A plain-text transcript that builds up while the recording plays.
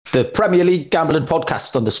The Premier League Gambling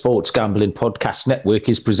Podcast on the Sports Gambling Podcast Network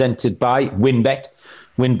is presented by WynnBET.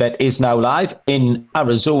 WynnBET is now live in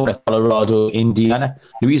Arizona, Colorado, Indiana,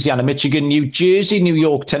 Louisiana, Michigan, New Jersey, New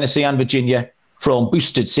York, Tennessee, and Virginia. From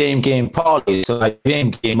boosted same-game parlays to live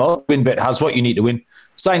game odds, WynnBET has what you need to win.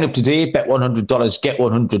 Sign up today, bet $100, get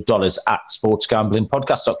 $100 at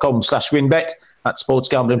sportsgamblingpodcast.com/WynnBET, at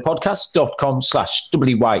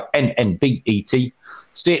sportsgamblingpodcast.com/WYNNBET.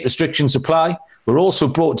 State restrictions apply. We're also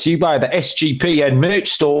brought to you by the SGPN merch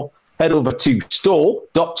store. Head over to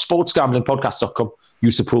store.sportsgamblingpodcast.com.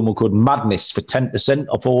 Use the promo code MADNESS for 10%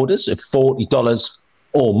 off orders of $40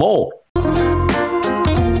 or more.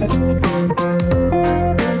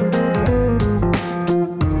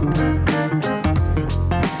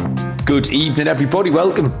 Good evening, everybody.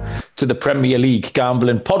 Welcome to the Premier League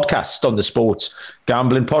Gambling Podcast on the Sports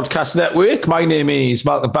Gambling Podcast Network. My name is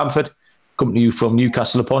Malcolm Bamford, coming to you from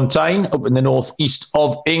Newcastle upon Tyne, up in the northeast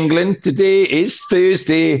of England. Today is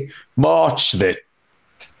Thursday, March the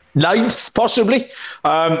 9th, possibly,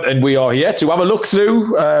 and we are here to have a look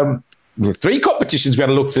through three competitions we had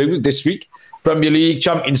a look through this week. Premier League,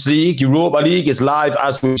 Champions League, Europa League is live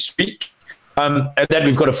as we speak. And then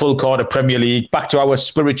we've got a full card of Premier League, back to our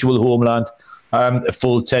spiritual homeland, a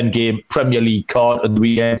full 10-game Premier League card on the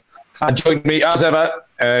weekend. And joining me, as ever,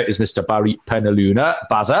 is Mr. Barry Penaluna.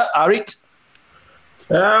 Bazza, Arit?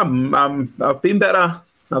 I've been better.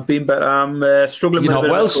 I'm struggling You're with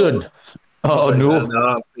not well, son. Oh, no.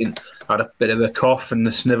 I've had a bit of a cough and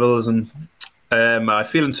the snivels, and I'm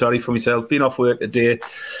feeling sorry for myself. Been off work today,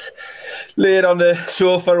 laid on the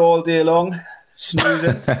sofa all day long,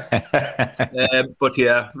 snoozing. But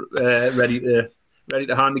yeah, ready to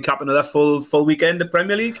handicap another full weekend of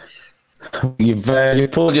Premier League. You've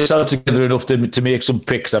pulled yourself together enough to make some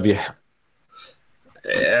picks, have you?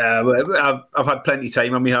 Yeah, I've had plenty of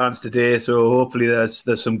time on my hands today, so hopefully there's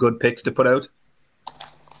some good picks to put out.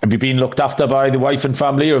 Have you been looked after by the wife and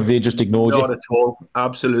family, or have they just ignored you? Not at all.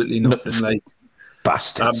 Absolutely nothing. Like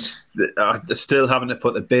bastards. I'm still having to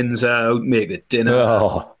put the bins out, make the dinner,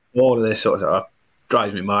 all of this sort of stuff.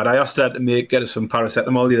 Drives me mad. I asked her to get us some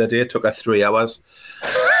paracetamol the other day. It took her 3 hours.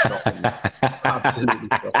 Absolutely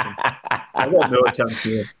shocking. I got no chance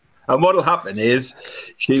here. And what will happen is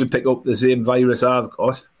she'll pick up the same virus I've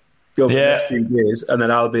got over the next few days, and then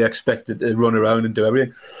I'll be expected to run around and do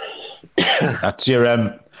everything. That's your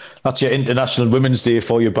International Women's Day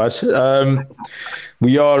for you, Baz. We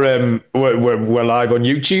are we're live on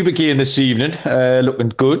YouTube again this evening,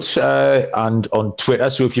 looking good, and on Twitter.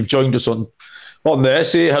 So if you've joined us on there,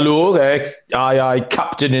 say hello. Aye,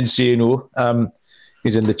 Captain Insano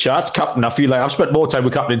is in the chat. Captain, I feel like I've spent more time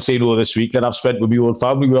with Captain Insano this week than I've spent with my own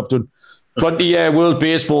family. We've done 20 World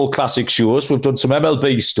Baseball Classic shows. We've done some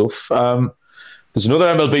MLB stuff. There's another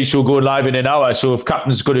MLB show going live in an hour, so if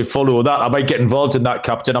Captain's going to follow that, I might get involved in that,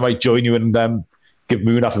 Captain. I might join you and give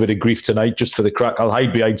Moonaf a bit of grief tonight just for the crack. I'll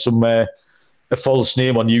hide behind some a false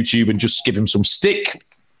name on YouTube and just give him some stick.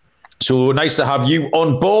 So nice to have you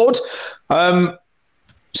on board.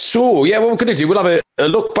 So, yeah, what we're going to do, we'll have a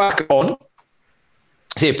look back on.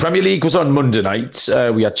 Say, Premier League was on Monday night.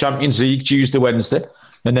 We had Champions League Tuesday, Wednesday,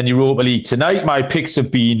 and then Europa League tonight. My picks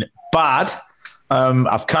have been bad.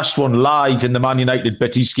 I've cashed one live in the Man United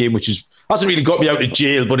Betis game, which hasn't really got me out of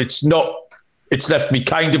jail, but it's left me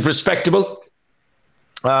kind of respectable.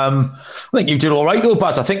 I think you did all right though,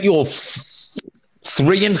 Baz. I think you're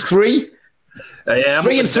 3-3. Yeah,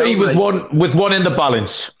 3-3 with one in the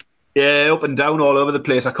balance. Yeah, up and down all over the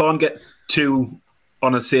place. I can't get two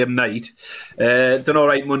on the same night. Done all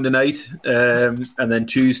right Monday night, and then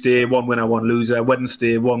Tuesday, 1 winner, 1 loser.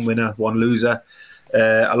 Wednesday, 1 winner, 1 loser.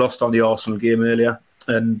 I lost on the Arsenal game earlier,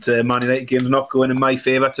 and Man United game's not going in my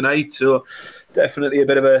favour tonight. So definitely a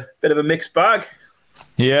bit of a mixed bag.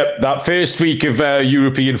 Yeah, that first week of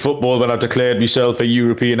European football when I declared myself a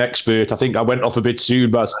European expert, I think I went off a bit soon,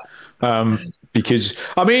 but because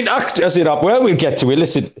I mean, as it up, well, we'll get to it.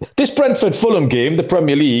 Listen, this Brentford-Fulham game, the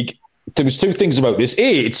Premier League. There was two things about this.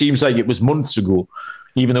 A, it seems like it was months ago,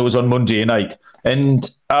 even though it was on Monday night. And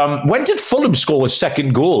when did Fulham score a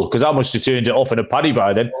second goal? Because I must have turned it off in a paddy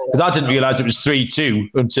by then, because I didn't realise it was 3-2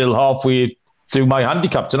 until halfway through my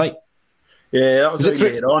handicap tonight. Yeah, that was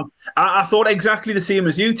later on. I thought exactly the same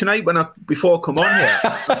as you tonight before I come on here.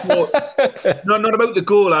 Not about the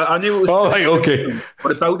goal. I knew it was. Oh, right, okay.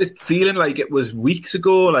 But about it feeling like it was weeks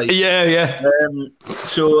ago. Like yeah.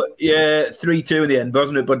 So yeah, 3-2 in the end,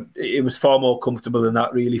 wasn't it? But it was far more comfortable than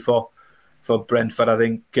that, really, for Brentford. I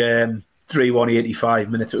think 3-1,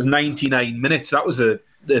 85 minutes. It was 99 minutes. That was the.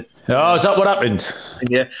 Oh, is that what happened?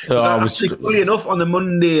 Yeah. Actually, fully enough, on the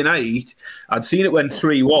Monday night, I'd seen it went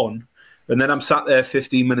 3-1. And then I'm sat there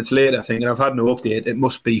 15 minutes later thinking, I've had no update. It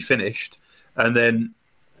must be finished. And then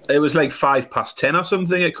it was like 10:05 or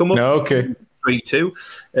something. It come up. No, okay.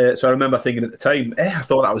 3-2. So I remember thinking at the time, I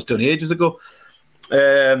thought that was done ages ago.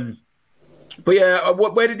 But yeah,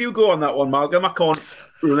 where did you go on that one, Malcolm? I can't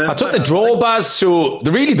remember. I took the draw, Baz. So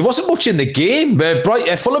there wasn't much in the game.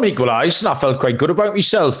 Fulham equalised, and I felt quite good about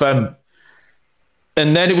myself.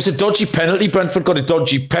 And then it was a dodgy penalty. Brentford got a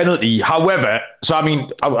dodgy penalty. However, so I mean,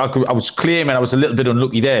 I was claiming I was a little bit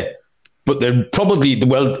unlucky there. But they're not probably.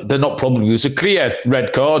 There's a clear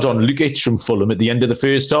red card on Lukic from Fulham at the end of the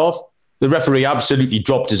first half. The referee absolutely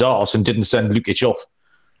dropped his arse and didn't send Lukic off.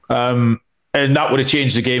 And that would have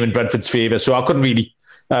changed the game in Brentford's favour. So I couldn't really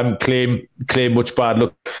claim much bad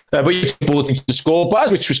luck. But you took both things to score,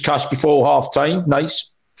 Baz, which was cash before half-time.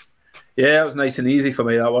 Nice. Yeah, it was nice and easy for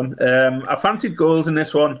me, that one. I fancied goals in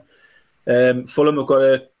this one. Fulham have got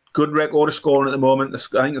a good record of scoring at the moment.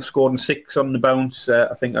 I think they've scored in 6 on the bounce.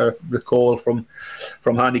 I think I recall from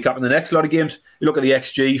handicap in the next lot of games. You look at the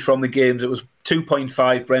XG from the games, it was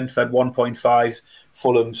 2.5 Brentford, 1.5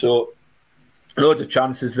 Fulham. So loads of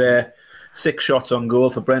chances there. 6 shots on goal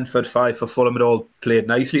for Brentford, 5 for Fulham. It all played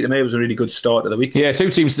nicely to me. It was a really good start of the week. Yeah, 2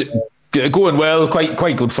 teams going well.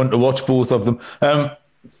 Quite good fun to watch, both of them.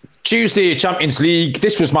 Tuesday, Champions League.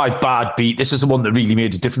 This was my bad beat. This is the one that really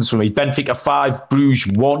made a difference for me. Benfica 5,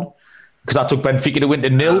 Bruges 1. Because I took Benfica to win to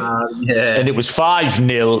 0. And it was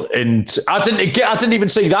 5-0. And I didn't even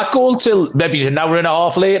see that goal till maybe an hour and a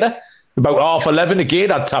half later. About 11:30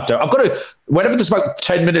 again, I tapped out. Whenever there's about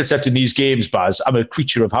 10 minutes left in these games, Baz, I'm a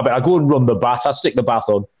creature of habit. I go and run the bath. I stick the bath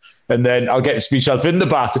on. And then I'll get myself in the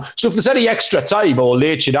bath. So if there's any extra time or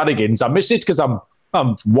late shenanigans, I miss it because I'm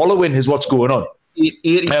wallowing is what's going on.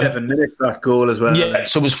 87 minutes, that goal as well. Yeah,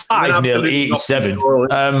 so it was 5-0, 87.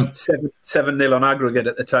 7-0 on aggregate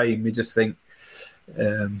at the time. You just think...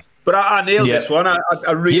 but I nailed this one. I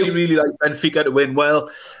really like Benfica to win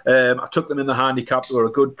well. I took them in the handicap. They were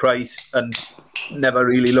a good price and never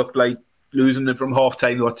really looked like losing them from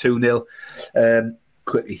half-time. They were 2-0.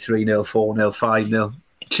 Quickly 3-0, 4-0, 5-0.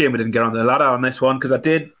 Shame we didn't get on the ladder on this one because I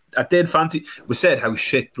did fancy. We said how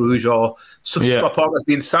shit Bruges are. Scott Parker's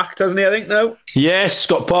been sacked, hasn't he, I think, now? Yes,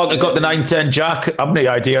 Scott Parker got the 9-10 jack. I have no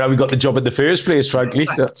idea how he got the job in the first place, frankly.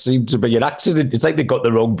 That seems to be an accident. It's like they got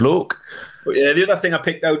the wrong bloke. But yeah, the other thing I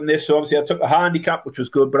picked out in this, so obviously I took a handicap, which was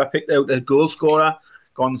good, but I picked out a goal scorer,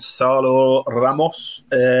 Gonzalo Ramos.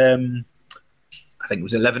 I think it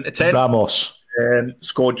was 11-10. Ramos.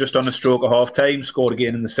 Scored just on a stroke at half time, scored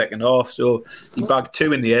again in the second half, so he bagged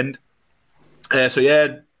 2 in the end. So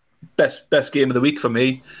yeah, best game of the week for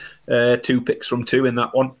me. 2 picks from 2 in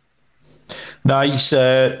that one. Nice.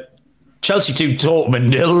 Chelsea 2, Dortmund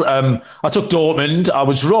 0. I took Dortmund. I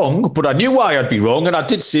was wrong, but I knew why I'd be wrong, and I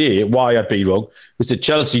did say why I'd be wrong. Was that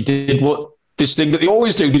Chelsea did this thing that they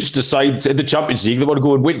always do, they just decide in the Champions League they want to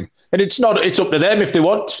go and win. And it's up to them if they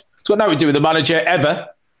want. It's got nothing to do with the manager ever.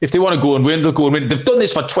 If they want to go and win, they'll go and win. They've done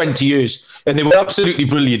this for 20 years, and they were absolutely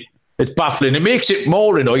brilliant. It's baffling. It makes it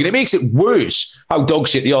more annoying. It makes it worse how dog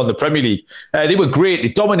shit they are in the Premier League. They were great. They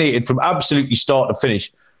dominated from absolutely start to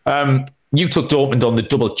finish. You took Dortmund on the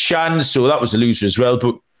double chance, so that was a loser as well.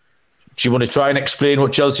 But do you want to try and explain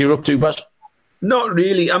what Chelsea are up to, Baz? Not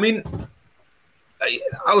really. I mean,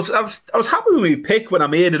 I was happy with my pick when I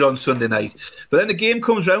made it on Sunday night, but then the game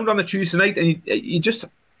comes round on the Tuesday night, and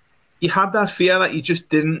you had that fear that you just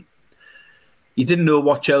didn't know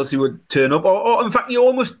what Chelsea would turn up, or in fact, you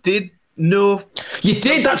almost did know. You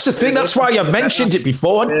did. That's the thing. That's why I mentioned it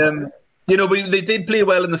before. But they did play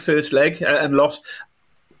well in the first leg and lost.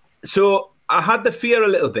 So I had the fear a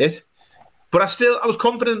little bit, but I was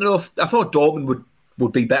confident enough. I thought Dortmund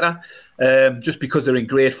would be better, just because they're in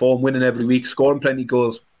great form, winning every week, scoring plenty of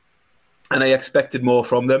goals, and I expected more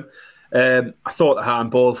from them. I thought the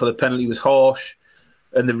handball for the penalty was harsh,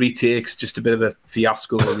 and the retake's just a bit of a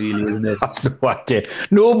fiasco, really, isn't it? No idea.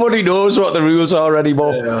 Nobody knows what the rules are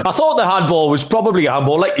anymore. Yeah. I thought the handball was probably a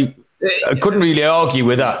handball. I couldn't really argue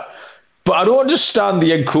with that. But I don't understand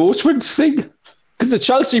the encroachment thing. Because the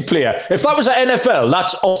Chelsea player, if that was at NFL,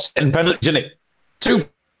 that's offset and penalties, isn't it? 2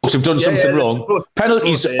 players have done something wrong.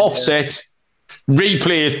 Penalties, offset,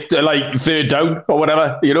 replay, like third down or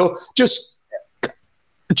whatever, Just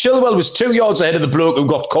Chilwell was 2 yards ahead of the bloke who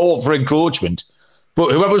got caught for encroachment.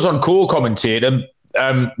 But whoever was on co-commentator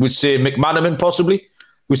was saying, McManaman possibly,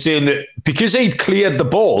 was saying that because he'd cleared the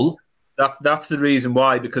ball. That's the reason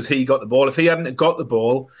why, because he got the ball. If he hadn't got the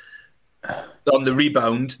ball on the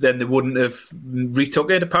rebound, then they wouldn't have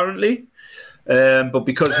retook it, apparently. But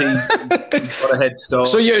because he got a head start.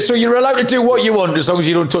 So you're allowed to do what you want as long as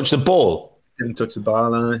you don't touch the ball? Didn't touch the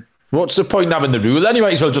ball, What's the point in having the rule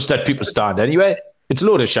anyway? So I'll just let people stand anyway. It's a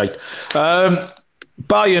load of shite.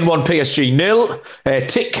 Bayern 1, PSG 0.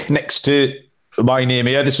 Tick next to my name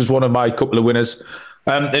here. This was one of my couple of winners.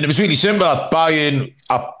 And it was really simple. Bayern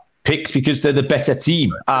I picked because they're the better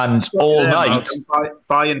team. And all night...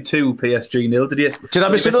 Bayern 2, PSG 0. Did I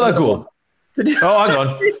miss another goal? Did you? Oh, hang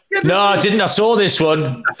on. No, I didn't. I saw this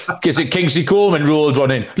one because Kingsley Coleman rolled one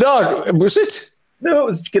in. No, was it? No, it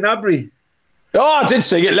was Gnabry. Oh, I did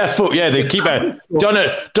see it. Left foot. Yeah, the keeper.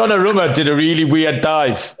 Donnarumma did a really weird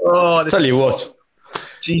dive. Oh, tell you what.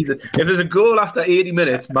 Jesus. If there's a goal after 80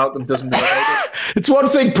 minutes, Malcolm doesn't know about it. It's one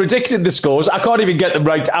thing predicting the scores. I can't even get them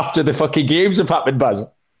right after the fucking games have happened, Baz.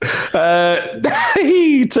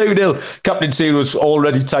 2-0. Captain Seal was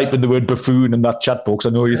already typing the word buffoon in that chat box.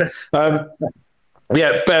 I know he's.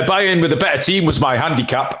 Bayern with a better team was my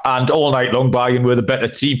handicap, and all night long Bayern were the better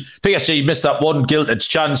team. PSG missed that one gilt-edged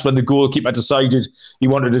chance when the goalkeeper decided he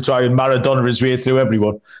wanted to try and Maradona his way through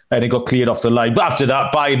everyone, and it got cleared off the line. But after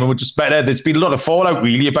that, Bayern were just better. There's been a lot of fallout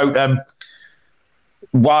really about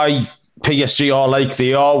why PSG are like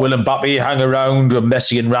they are. Will Mbappe hang around?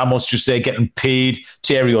 Messi and Ramos just there getting paid.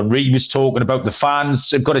 Thierry Henry was talking about the fans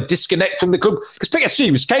have got a disconnect from the club because PSG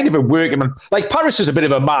was kind of a working man. Like Paris is a bit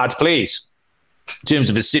of a mad place. In terms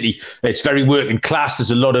of a city, it's very working class.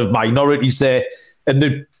 There's a lot of minorities there. And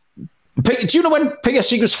do you know when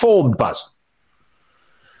PSG was formed, Baz?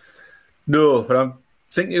 No, but I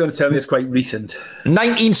think you're going to tell me it's quite recent.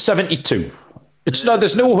 1972. It's not.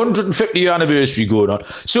 There's no 150th anniversary going on.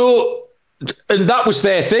 So, and that was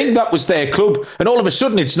their thing. That was their club. And all of a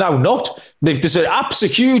sudden, it's now not. There's an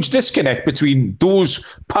absolute huge disconnect between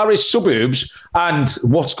those Paris suburbs and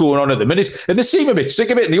what's going on at the minute. And they seem a bit sick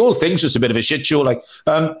of it. And the whole thing's just a bit of a shit show. Like,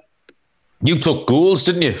 you took goals,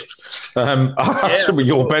 didn't you? Some of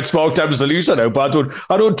your bets marked down as a loser now, but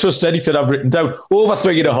I don't trust anything I've written down. Over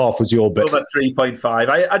 3.5 was your bet. Over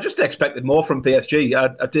 3.5. I just expected more from PSG.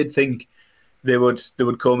 I did think they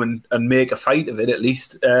would come and make a fight of it at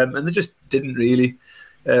least, and they just didn't really.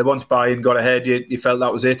 Once Bayern got ahead, you felt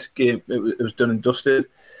that was it. Game it was done and dusted.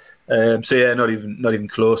 So yeah, not even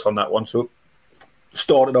close on that one. So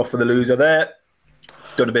started off for the loser there.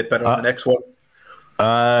 Done a bit better on the next one.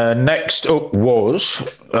 Next up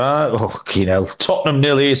was Tottenham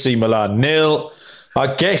 0, AC Milan 0.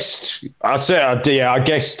 I guessed,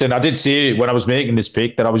 and I did say when I was making this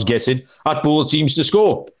pick that I was guessing at both teams to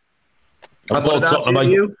score. I thought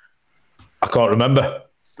Tottenham. I can't remember.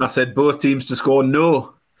 I said both teams to score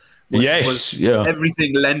no. Yeah.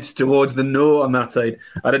 Everything lent towards the no on that side.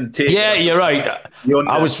 I didn't take. Yeah, you're right.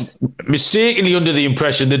 I was mistakenly under the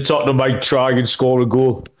impression that Tottenham might try and score a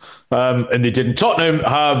goal, and they didn't. Tottenham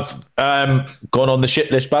have gone on the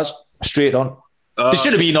shit list, Baz. Straight on. They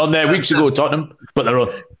should have been on there weeks ago, Tottenham, but they're on.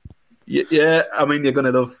 Yeah, I mean you're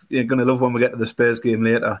gonna love when we get to the Spurs game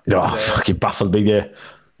later. Fucking baffled me there.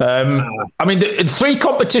 I mean, in 3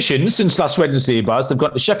 competitions since last Wednesday, Baz, they've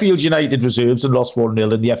got the Sheffield United reserves and lost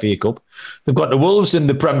 1-0 in the FA Cup. They've got the Wolves in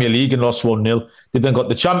the Premier League and lost 1-0. They've then got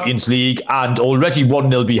the Champions League and already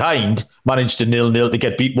 1-0 behind, managed to 0-0 to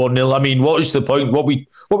get beat 1-0. I mean, what is the point? What we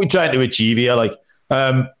trying to achieve here? Like,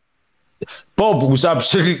 Bob was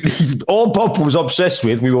all Bob was obsessed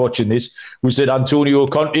with, we were watching this, was that Antonio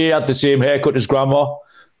Conte had the same haircut as Grandma.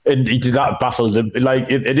 And he did that, baffled him. Like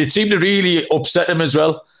it seemed to really upset him as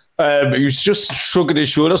well. He was just shrugging his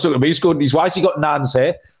shoulders, looking at me. He's going, why has he got Nan's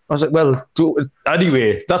hair? I was like, well,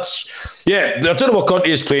 anyway, I don't know what Conte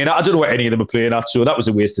is playing at. I don't know what any of them are playing at. So that was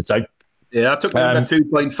a waste of time. Yeah, I took them at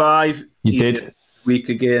 2.5. You did. Week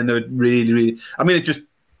again. They're really, really. I mean, it just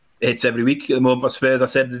hits every week at the moment for Spurs. I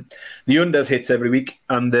said the unders hits every week,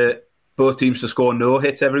 and both teams to score no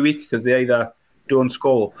hits every week because they either don't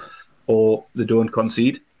score or they don't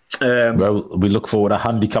concede. Well, we look forward to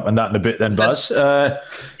handicapping that in a bit then, Baz.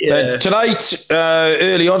 Tonight,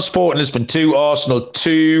 early on, Sporting Lisbon 2, Arsenal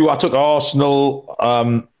 2. I took Arsenal,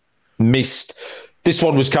 missed. This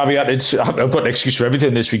one was caveated. I've got an excuse for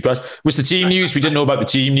everything this week, but it was the team news. We didn't know about the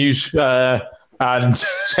team news. And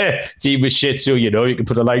team was shit, so you can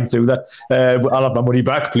put a line through that. I'll have my money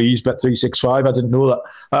back, please. Bet365. I didn't know that.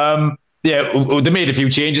 They made a few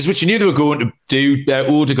changes, which you knew they were going to do.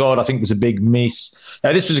 Odegaard, I think, was a big miss.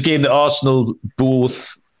 This was a game that Arsenal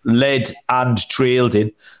both led and trailed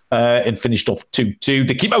in and finished off 2-2.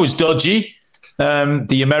 The keeper was dodgy.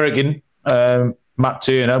 The American, Matt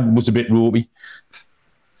Turner, was a bit ropey.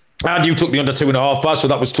 And you took the under 2.5 Baz, so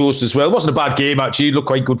that was close as well. It wasn't a bad game, actually. It looked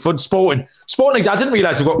quite good fun. Sporting, I didn't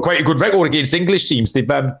realise they've got quite a good record against English teams. They've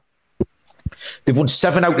won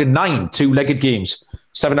 7 out of 9 two-legged games.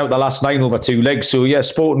 7 out of the last 9 over 2 legs. So, yeah,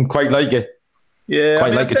 Sporting quite like it. Yeah,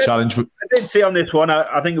 quite like a challenge. I did say on this one,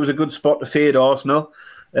 I think it was a good spot to fade Arsenal.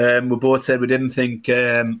 We both said we didn't think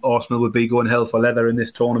Arsenal would be going hell for leather in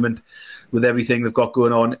this tournament with everything they've got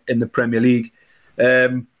going on in the Premier League.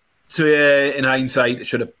 So in hindsight, I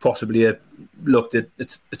should have possibly looked at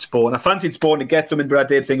Sporting. I fancied Sporting to get something, but I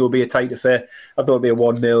did think it would be a tight affair. I thought it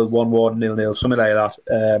would be a 1-0, 1-1, 0-0, something like that.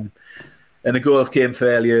 And the goals came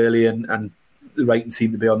fairly early, and the writing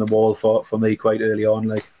seemed to be on the wall for me quite early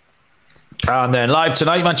on. And then live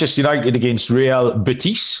tonight, Manchester United against Real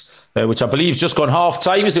Betis, which I believe has just gone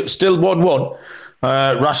half-time. Is it still 1-1?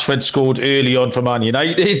 Rashford scored early on for Man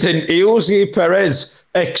United, and Jose Perez,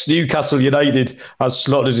 ex-Newcastle United, has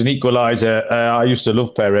slotted an equaliser. I used to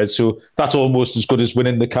love Perez, so that's almost as good as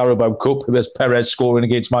winning the Carabao Cup. There's Perez scoring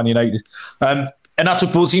against Man United. And that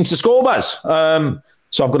took both teams to score, Baz.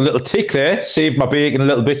 So I've got a little tick there, saved my bacon a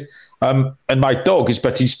little bit. And my dog is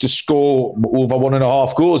Betis to score over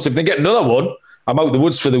 1.5 goals. If they get another one, I'm out of the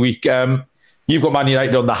woods for the week. You've got Man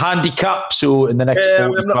United on the handicap, so in the next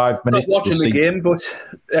 45 minutes... I'm not watching the game, but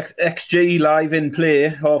XG live in play,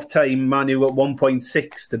 half-time, Man U at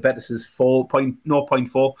 1.6 to Betis'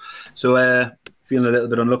 0.4. So feeling a little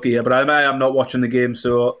bit unlucky here, but I am not watching the game.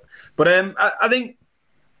 So, but I think,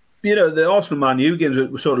 the Arsenal-Man U games,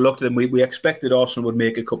 we sort of looked at them. We expected Arsenal would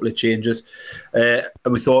make a couple of changes, and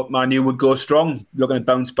we thought Man U would go strong, looking to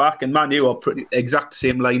bounce back. And Man U are pretty exact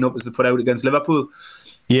same lineup as they put out against Liverpool.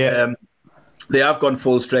 Yeah. They have gone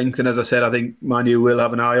full strength, and as I said, I think Man U will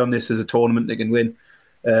have an eye on this as a tournament they can win.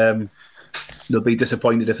 They'll be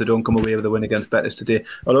disappointed if they don't come away with a win against Betis today.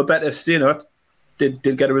 Although Betis, did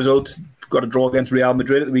get a result, got a draw against Real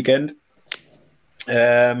Madrid at the weekend.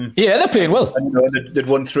 Yeah, they're playing well. And, they'd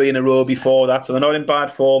won 3 in a row before that, so they're not in bad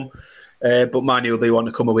form. But Man U will be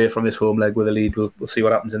wanting to come away from this home leg with a lead. We'll see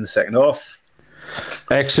what happens in the second half.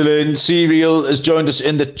 Excellent. Serial has joined us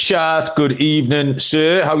in the chat. Good evening,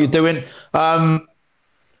 sir. How are you doing?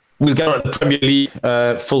 We'll get on to the Premier League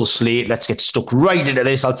full slate. Let's get stuck right into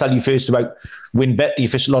this. I'll tell you first about WinBet, the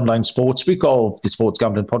official online sportsbook of the Sports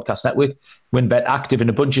Gambling Podcast Network. WinBet active in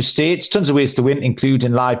a bunch of states. Tons of ways to win,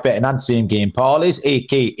 including live betting and same-game parlays,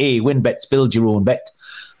 a.k.a. WinBet's Build Your Own Bet.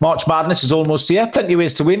 March Madness is almost here. Plenty of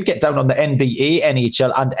ways to win. Get down on the NBA,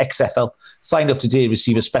 NHL and XFL. Sign up today.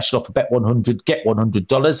 Receive a special offer. Bet 100. Get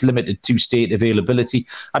 $100. Limited to state availability.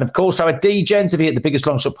 And of course, our DJs, if you hit the biggest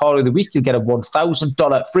long shot parlay of the week, you'll get a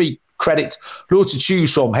 $1,000 free credit. Loads to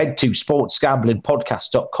choose from. Head to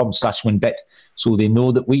sportsgamblingpodcast.com/winbet so they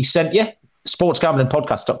know that we sent you.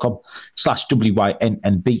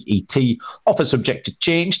 sportsgamblingpodcast.com/WYNNBET. Offer subject to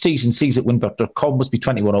change. T's and C's at winbet.com. Must be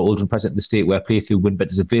 21 or older and present in the state where playthrough WinBet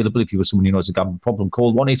is available. If you are someone who knows a gambling problem,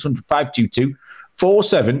 call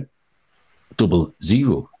 1-800-522-4700.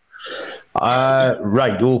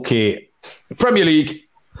 Right, okay. Premier League,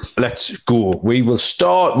 let's go. We will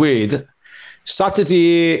start with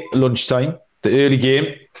Saturday lunchtime, the early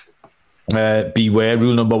game. Beware,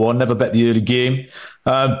 rule number 1, never bet the early game.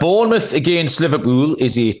 Bournemouth against Liverpool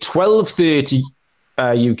is a 12:30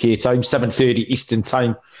 UK time, 7:30 Eastern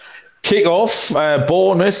time kick-off.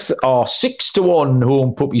 Bournemouth are 6-1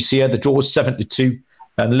 home puppies here. The draw is 7-2,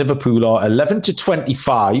 and Liverpool are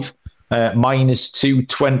 11-25, minus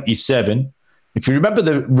 227. If you remember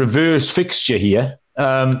the reverse fixture here,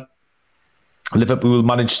 Liverpool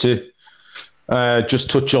managed to just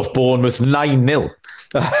touch off Bournemouth 9-0.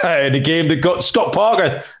 In a game that got Scott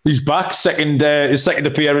Parker, who's back, his second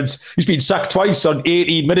appearance. He's been sacked twice on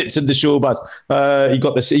 18 minutes in the show, but he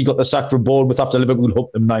got the sack from Bournemouth after Liverpool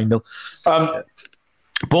hooked them 9-0.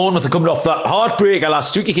 Bournemouth are coming off that heartbreaker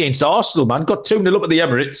last week against Arsenal, man. Got 2-0 up at the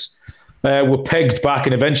Emirates. Were pegged back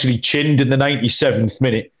and eventually chinned in the 97th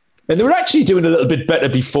minute. And they were actually doing a little bit better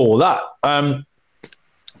before that.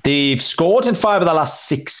 They've scored in 5 of the last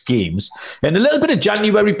 6 games. And a little bit of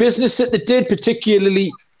January business that they did,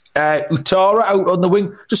 particularly Utara out on the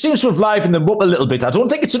wing, just seems to have livened them up a little bit. I don't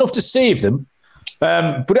think it's enough to save them.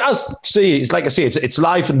 But it's like I say, it's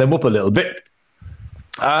livened them up a little bit.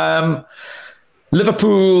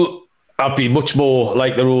 Liverpool have been much more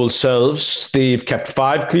like their old selves. They've kept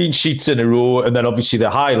 5 clean sheets in a row. And then obviously the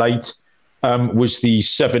highlight was the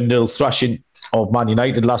 7-0 thrashing of Man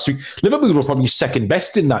United last week. Liverpool were probably second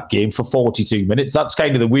best in that game for 42 minutes. That's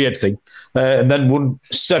kind of the weird thing. And then won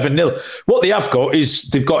 7-0. What they have got is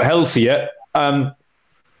they've got healthier. Van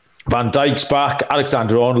Dijk's back.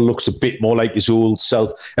 Alexander-Arnold looks a bit more like his old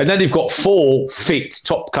self. And then they've got 4 fit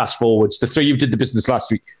top-class forwards. The 3 who did the business last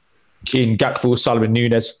week in Gakpo, Salomon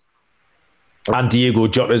Nunes, and Diego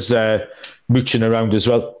Jota's mooching around as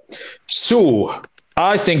well. So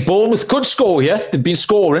I think Bournemouth could score here. They've been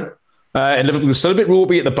scoring. And Liverpool still a bit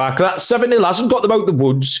ropey at the back. That 7-0 hasn't got them out the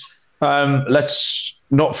woods. Let's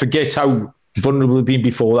not forget how vulnerable they've been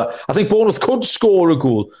before that. I think Bournemouth could score a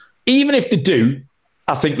goal. Even if they do,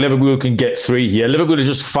 I think Liverpool can get 3 here. Liverpool is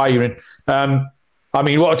just firing. I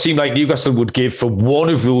mean, what a team like Newcastle would give for one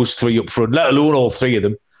of those 3 up front, let alone all 3 of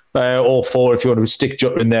them, or 4 if you want to stick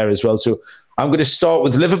Jota in there as well. So I'm going to start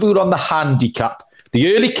with Liverpool on the handicap.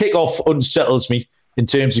 The early kick-off unsettles me in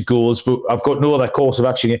terms of goals, but I've got no other course of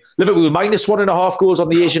action here. Liverpool minus 1.5 goals on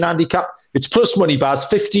the Asian handicap. It's plus money, Baz,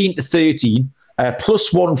 15-13,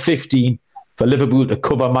 plus 115 for Liverpool to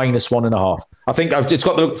cover minus 1.5. I think it's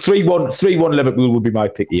got the 3-1 Liverpool would be my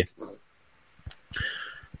pick here.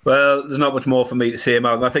 Well, there's not much more for me to say,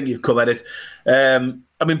 Malcolm. I think you've covered it.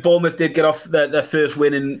 I mean, Bournemouth did get off their first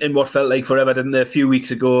win in what felt like forever, didn't they? A few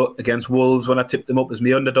weeks ago against Wolves when I tipped them up as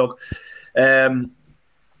my underdog.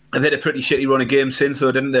 They've had a pretty shitty run of games since,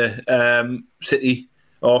 though, didn't they? City,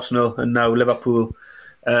 Arsenal, and now Liverpool.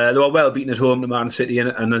 They were well beaten at home to Man City,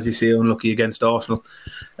 and as you say, unlucky against Arsenal.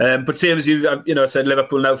 But same as you said,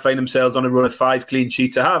 Liverpool now find themselves on a run of 5 clean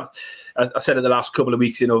sheets. I said it the last couple of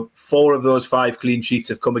weeks, 4 of those 5 clean sheets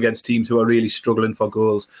have come against teams who are really struggling for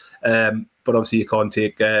goals. But obviously you can't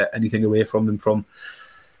take anything away from them from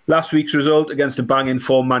last week's result against a banging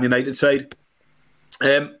form Man United side.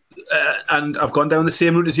 And I've gone down the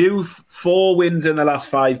same route as you. 4 wins in the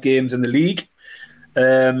last 5 games in the league.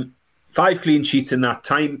 5 clean sheets in that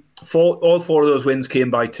time. All 4 of those wins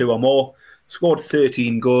came by 2 or more. Scored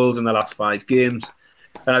 13 goals in the last 5 games.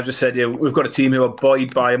 And I've just said, we've got a team who are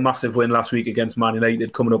buoyed by a massive win last week against Man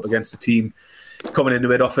United, coming up against a team coming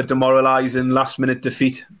into it off a demoralising last-minute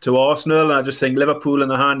defeat to Arsenal. And I just think Liverpool in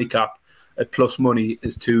the handicap at plus money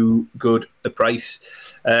is too good a price.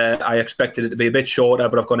 I expected it to be a bit shorter,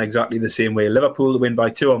 but I've gone exactly the same way. Liverpool to win by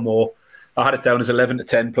 2 or more. I had it down as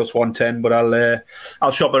 11-10 plus 110, but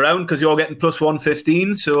I'll shop around because you're getting plus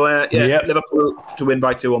 115. So yep. Liverpool to win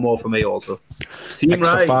by 2 or more for me also. Team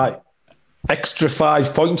Extra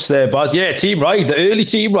 5 points there, Baz. Yeah, team ride. The early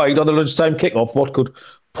team ride on the lunchtime kickoff. What could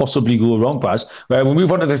possibly go wrong, Baz? We'll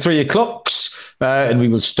move on to the 3 o'clocks, and we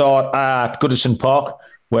will start at Goodison Park,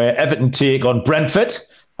 where Everton take on Brentford.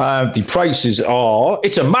 The prices are...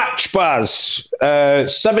 It's a match, Baz.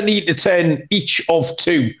 17-10 each of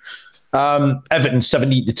 2. Everton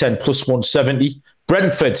 17-10 plus 170.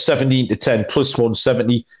 Brentford 17-10 plus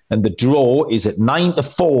 170. And the draw is at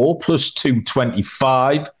 9-4 plus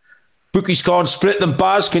 225. Bookies can't split them,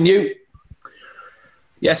 Baz, can you?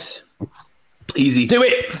 Yes. Easy. Do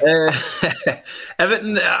it.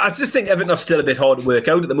 Everton, I just think Everton are still a bit hard to work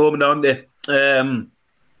out at the moment, aren't they?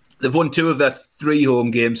 They've won 2 of their 3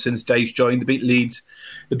 home games since Dyche joined. They beat Leeds,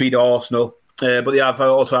 they beat Arsenal, but they have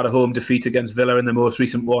also had a home defeat against Villa in the most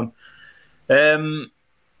recent one. 2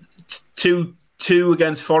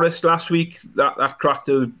 against Forest last week. That cracked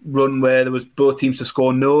a run where there was both teams to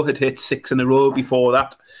score no. Had hit 6 in a row before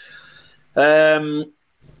that. And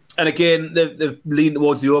again, they've leaned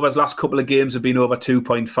towards the overs. Last couple of games have been over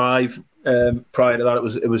 2.5. Prior to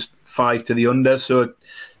that, it was 5 to the under. So a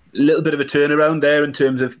little bit of a turnaround there in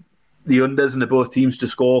terms of the unders and the both teams to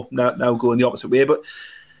score now going the opposite way. But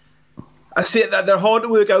I say that they're hard to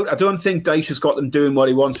work out. I don't think Dyche has got them doing what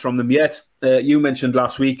he wants from them yet. You mentioned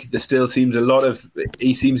last week there still seems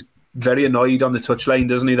he seems very annoyed on the touchline,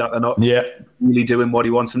 doesn't he, that they're not really doing what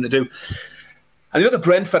he wants them to do. And you look at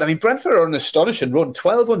Brentford. I mean, Brentford are on an astonishing run.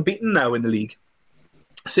 12 unbeaten now in the league.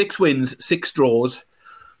 6 wins, 6 draws.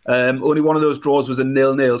 Only one of those draws was a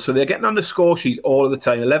 0-0. So they're getting on the score sheet all of the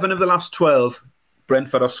time. 11 of the last 12,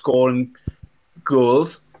 Brentford are scoring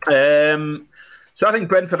goals. So I think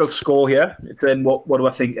Brentford will score here. It's then what do I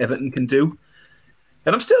think Everton can do?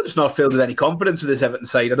 And I'm still just not filled with any confidence with this Everton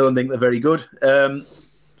side. I don't think they're very good.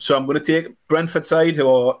 So I'm going to take Brentford side, who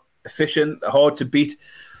are efficient, hard to beat.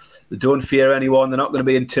 They don't fear anyone. They're not going to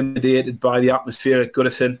be intimidated by the atmosphere at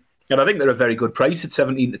Goodison. And I think they're a very good price at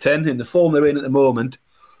 17-10. In the form they're in at the moment,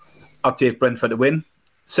 I'll take Brentford to win.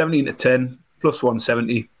 17-10 plus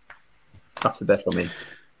 170. That's the bet for me.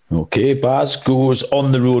 Okay, Baz goes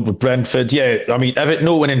on the road with Brentford. Yeah, I mean, Everton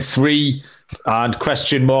no winning 3 and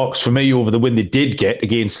question marks for me over the win they did get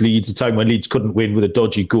against Leeds, the time when Leeds couldn't win with a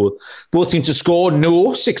dodgy goal. Both teams to score,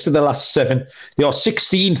 no, 6 of the last 7. They are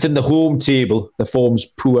 16th in the home table. The form's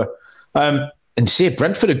poor. And say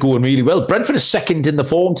Brentford are going really well. Brentford is 2nd in the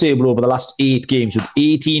form table over the last 8 games with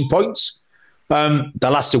 18 points. The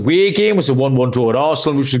last away game was a 1-1 draw at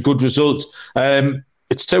Arsenal, which is a good result.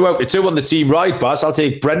 It's 2 out of 2 on the team ride, Baz. I'll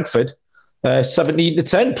take Brentford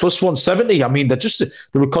 17-10 plus 170. I mean,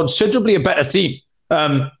 they're considerably a better team.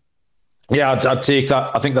 I'd take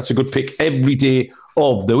that. I think that's a good pick every day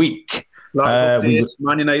of the week.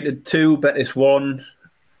 Man United 2, Betis 1.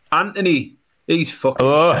 Anthony, he's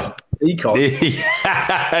fucking. He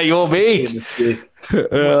can't. Your mate.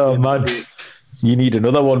 Oh, man. You need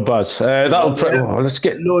another one, Baz. Let's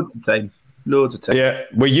get loads of time. Yeah,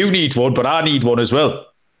 well, you need one, but I need one as well.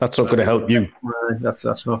 That's not going to help you. That's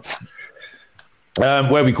not.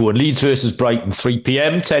 Where we going? Leeds versus Brighton, 3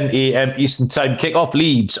 p.m, 10 a.m. Eastern Time. Kick-off.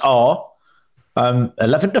 Leeds are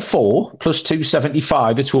 11-4 plus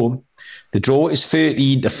 275 at home. The draw is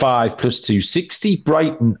 13-5 plus 260.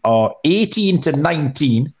 Brighton are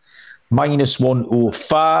 18-19 minus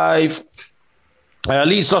 105.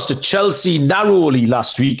 Leeds lost to Chelsea narrowly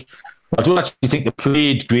last week. I don't actually think they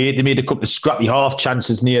played great. They made a couple of scrappy half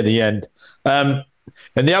chances near the end. And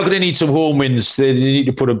they are going to need some home wins. They need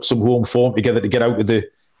to put up some home form together to get out of the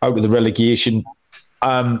relegation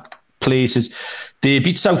places. They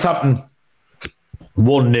beat Southampton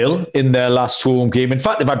 1-0 in their last home game. In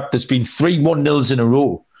fact, there's been 3 1-0s in a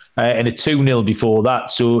row and a 2-0 before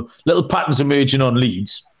that. So little patterns emerging on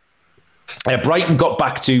Leeds. Brighton got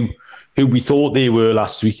back to who we thought they were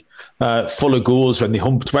last week, full of goals when they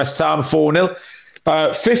humped West Ham 4-0.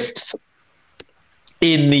 5th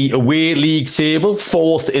in the away league table,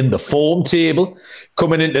 4th in the form table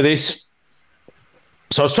coming into this.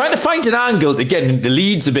 So I was trying to find an angle to get into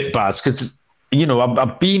Leeds a bit, Baz, because,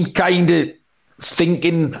 I've been kind of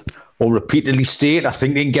thinking or repeatedly stated, I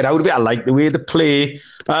think they can get out of it. I like the way they play.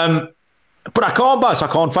 But I can't, Baz. I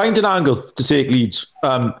can't find an angle to take Leeds.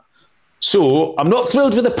 So I'm not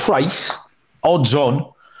thrilled with the price, odds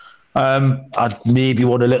on. I'd maybe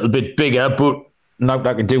want a little bit bigger, but nothing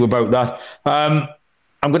I can do about that.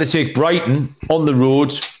 I'm going to take Brighton on the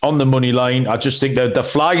road, on the money line. I just think they're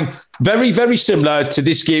flying. Very, very similar to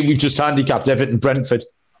this game we've just handicapped, Everton-Brentford.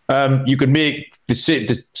 You can make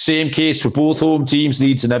the same case for both home teams,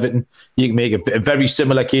 Leeds and Everton. You can make a very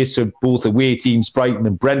similar case for both away teams, Brighton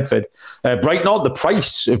and Brentford. Brighton aren't the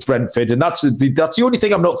price of Brentford, and that's the only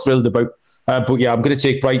thing I'm not thrilled about. But yeah, I'm going to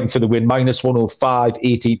take Brighton for the win, minus 105,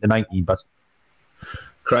 18-19. But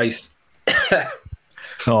Christ.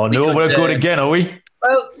 Oh no, we're good again, are we?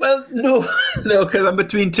 Well, no, because I'm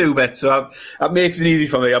between 2 bets, so that makes it easy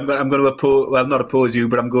for me. I'm going to oppose, well, not oppose you,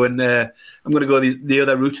 but I'm going to go the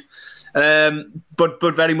other route.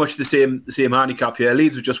 But very much the same handicap here.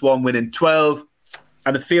 Leeds with just 1 win in 12,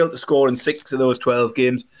 and have failed to score in 6 of those 12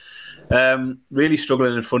 games. Really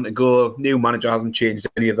struggling in front of goal. New manager hasn't changed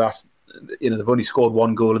any of that. They've only scored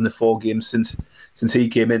 1 goal in the 4 games since he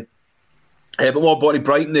came in. But more importantly,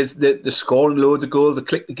 Brighton is the scoring loads of goals. They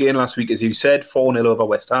clicked again last week, as you said, 4-0 over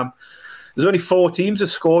West Ham. There's only 4 teams that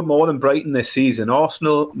scored more than Brighton this season: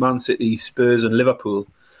 Arsenal, Man City, Spurs and Liverpool.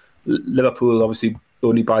 Liverpool, obviously,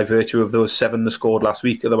 only by virtue of those 7 that scored last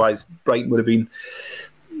week. Otherwise, Brighton would have been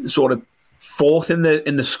sort of 4th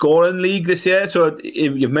in the scoring league this year. So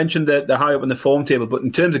you've mentioned that they're high up in the form table, but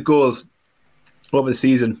in terms of goals over the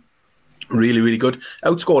season, really, really good.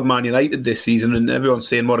 Outscored Man United this season, and everyone's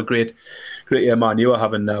saying what a great year Man U are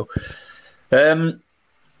having now. Brighton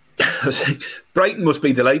must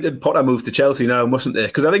be delighted Potter moved to Chelsea now, mustn't they?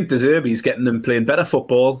 Because I think De Zerbi's getting them playing better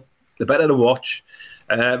football. They're better to watch,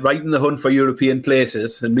 right in the hunt for European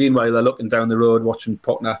places. And meanwhile, they're looking down the road watching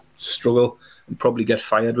Potter struggle and probably get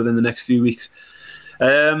fired within the next few weeks.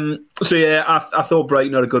 So yeah, I thought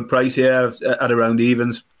Brighton are a good price here at around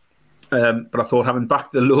evens. But I thought, having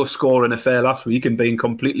backed the low scoring affair last week and being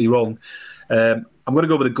completely wrong, I'm going to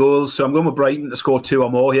go with the goals. So I'm going with Brighton to score 2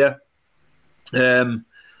 or more here.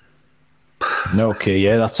 Okay,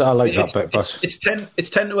 yeah, I like that bet. It's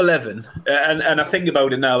 10 to 11, and I think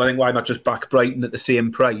about it now. I think, why not just back Brighton at the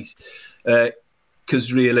same price?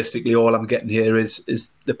 Because realistically, all I'm getting here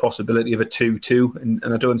is the possibility of a 2-2,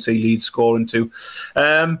 and I don't see Leeds scoring 2.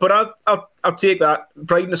 But I'll take that.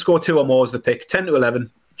 Brighton to score 2 or more is the pick. 10 to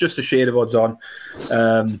 11. Just a shade of odds on.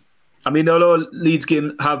 Although Leeds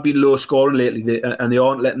games have been low scoring lately, and they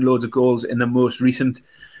aren't letting loads of goals in their most recent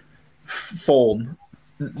form,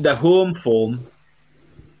 their home form,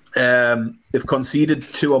 they've conceded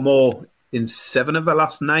 2 or more in 7 of the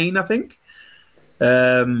last 9, I think.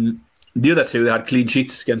 The other 2, they had clean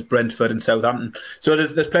sheets against Brentford and Southampton. So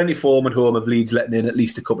there's plenty of form at home of Leeds letting in at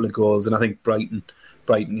least a couple of goals, and I think Brighton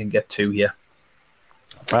can get 2 here.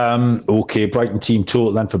 Okay, Brighton team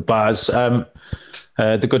total then for Baz.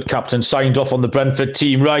 The good captain signed off on the Brentford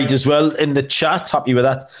team right as well in the chat. Happy with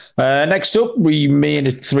that. Next up, remain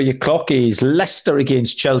at 3 o'clock, is Leicester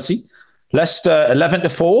against Chelsea. Leicester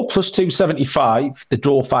 11-4 plus 275. The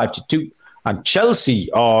draw 5-2, and Chelsea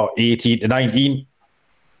are 18-19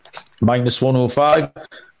 minus 105.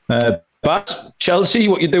 But Chelsea,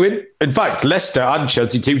 what you doing? In fact, Leicester and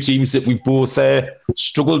Chelsea, 2 teams that we've both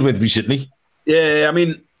struggled with recently. Yeah, I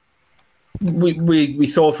mean, we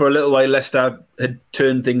thought for a little while Leicester had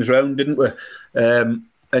turned things around, didn't we?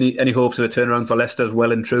 Any hopes of a turnaround for Leicester is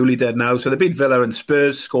well and truly dead now. So they beat Villa and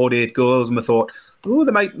Spurs, scored 8 goals, and we thought, oh,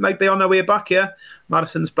 they might be on their way back here.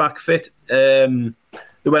 Maddison's back fit.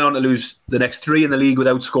 They went on to lose the next 3 in the league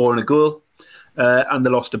without scoring a goal, and they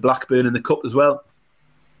lost to Blackburn in the cup as well,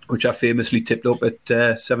 which I famously tipped up at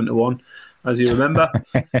 7-1, as you remember.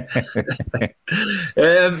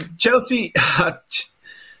 Chelsea,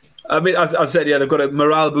 I mean, as I said, they've got a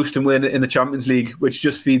morale-boosting win in the Champions League, which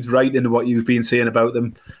just feeds right into what you've been saying about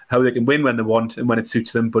them, how they can win when they want and when it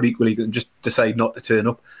suits them, but equally can just decide not to turn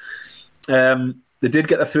up. They did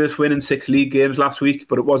get their first win in 6 league games last week,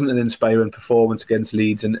 but it wasn't an inspiring performance against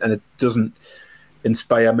Leeds, and it doesn't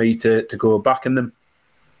inspire me to go back in them.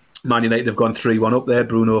 Man United have gone 3-1 up there.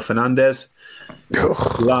 Bruno Fernandes.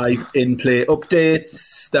 Live in-play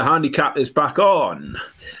updates. The handicap is back on.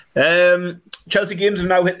 Chelsea games have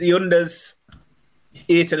now hit the unders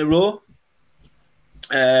 8 in a row.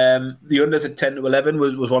 The unders at 10-11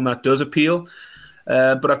 was one that does appeal.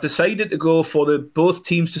 But I've decided to go for both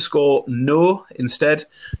teams to score no instead.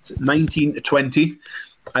 It's 19-20.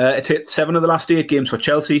 It's hit 7 of the last 8 games for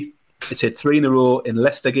Chelsea. It's hit 3 in a row in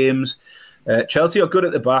Leicester games. Chelsea are good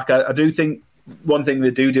at the back. I do think one thing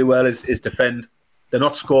they do well is defend. They're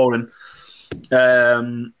not scoring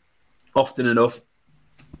often enough.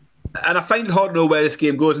 And I find it hard to know where this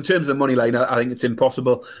game goes. In terms of the money line, I think it's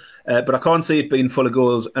impossible. But I can't see it being full of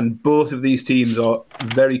goals. And both of these teams are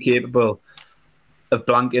very capable of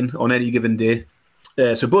blanking on any given day.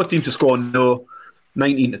 So both teams are scoring no,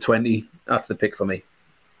 19-20. That's the pick for me.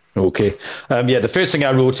 Okay. The first thing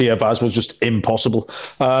I wrote here, Baz, was just impossible.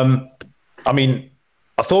 I mean,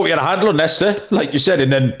 I thought we had a handle on Leicester, like you said,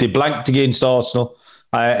 and then they blanked against Arsenal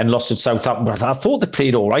and lost at Southampton. But I thought they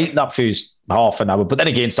played all right in that first half an hour. But then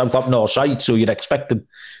again, Southampton are shite, so you'd expect them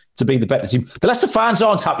to be the better team. The Leicester fans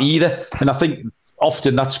aren't happy either, and I think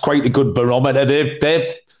often that's quite a good barometer.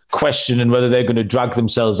 They're questioning whether they're going to drag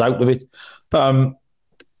themselves out of it.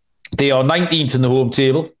 They are 19th in the home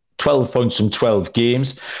table, 12 points from 12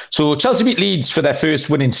 games. So Chelsea beat Leeds for their first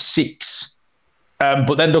win in 6.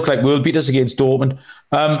 But then look like world beaters against Dortmund.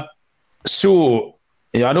 So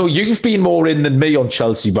I know you've been more in than me on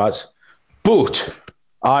Chelsea, but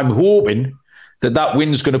I'm hoping that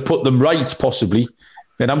win's going to put them right, possibly.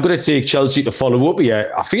 And I'm going to take Chelsea to follow up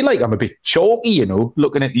here. I feel like I'm a bit chalky,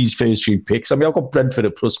 looking at these first few picks. I mean, I've got Brentford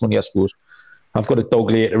at plus money, I suppose. I've got a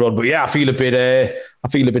dog later on, but yeah, I feel a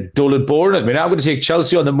bit dull and boring. I mean, I'm going to take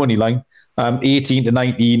Chelsea on the money line,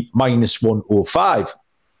 18-19 minus 105.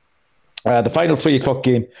 The final 3:00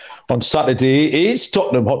 game on Saturday is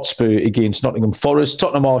Tottenham Hotspur against Nottingham Forest.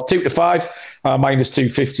 Tottenham are 2-5, minus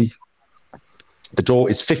 250. The draw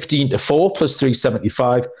is 15-4 plus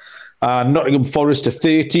 375. Nottingham Forest are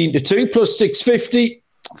 13-2 plus 650.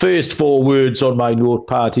 First 4 words on my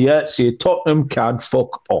notepad here say Tottenham can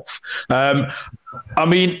fuck off. I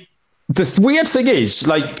mean, the weird thing is,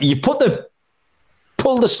 like, you pull the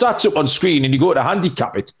stats up on screen and you go to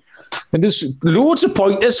handicap it, and there's loads of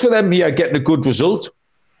pointers for them here getting a good result.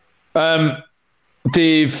 But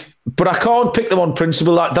I can't pick them on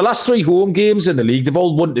principle. The last 3 home games in the league, they've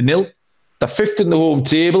all 1-0. They're 5th in the home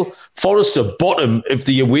table. Forest are bottom of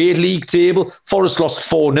the away league table. Forest lost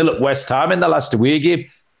 4-0 at West Ham in the last away game.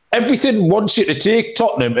 Everything wants you to take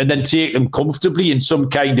Tottenham and then take them comfortably in some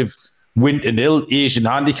kind of win-0 Asian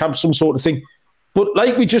handicap, some sort of thing. But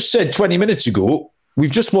like we just said 20 minutes ago,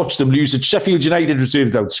 we've just watched them lose at Sheffield United reserve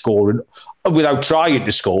without scoring, without trying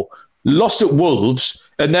to score, lost at Wolves,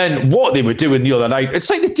 and then what they were doing the other night, it's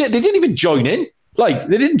like they didn't even join in. Like,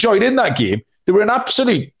 they didn't join in that game. They were an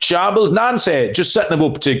absolute shambles. Nancy just setting them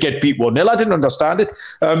up to get beat 1-0. I didn't understand it.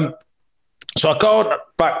 So I can't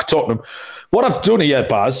back Tottenham. What I've done here,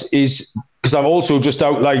 Baz, is because I've also just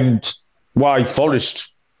outlined why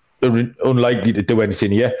Forest are unlikely to do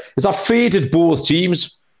anything here, is I've faded both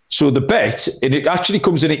teams. So the bet, and it actually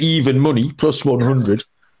comes in at even money, plus 100,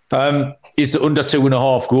 is the under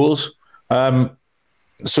 2.5 goals.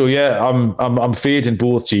 So yeah, I'm fading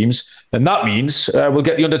both teams, and that means we'll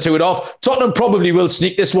get the under 2.5. Tottenham probably will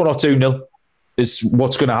sneak this 1 or 2-0. Is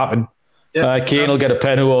what's going to happen. Yeah. Kane will get a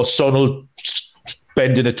pen, or Son will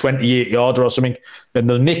bend in a 28-yarder or something, and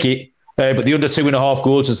they'll nick it. But the under 2.5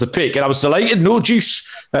 goals is the pick, and I was delighted. No juice.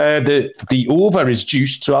 The over is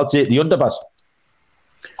juiced, so I'll take the under, Baz.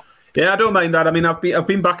 Yeah, I don't mind that. I mean, I've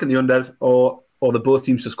been backing the unders or the both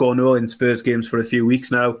teams to score no in Spurs games for a few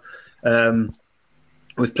weeks now,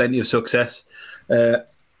 with plenty of success.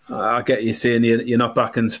 I get you saying you're not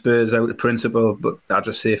backing Spurs out of principle, but I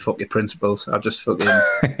just say fuck your principles. I just fucking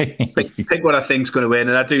pick what I think's going to win,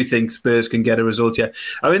 and I do think Spurs can get a result. Yeah,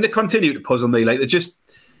 I mean they continue to puzzle me. Like they just,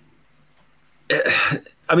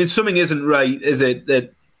 I mean something isn't right, is it?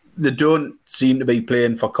 That they don't seem to be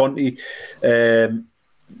playing for Conte.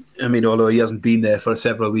 I mean, although he hasn't been there for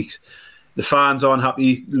several weeks. The fans aren't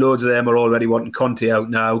happy. Loads of them are already wanting Conte out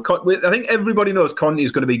now. I think everybody knows Conte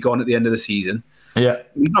is going to be gone at the end of the season. Yeah.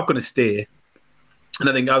 He's not going to stay. And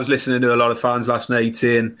I think I was listening to a lot of fans last night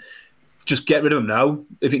saying, just get rid of him now.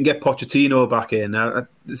 If you can get Pochettino back in.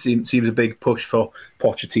 It seems a big push for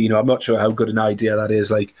Pochettino. I'm not sure how good an idea that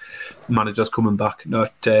is. Like, managers coming back.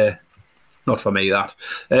 Not for me, that.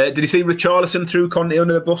 Did you see Richarlison threw Conte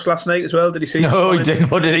under the bus last night as well? Did you see? No, he didn't.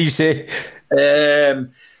 What did he say?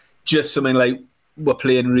 Just something like, we're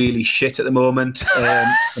playing really shit at the moment. And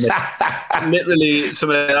it's literally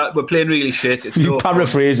something like that. We're playing really shit. It's you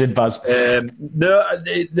paraphrasing, Baz. No, I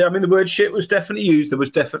mean, the word shit was definitely used. There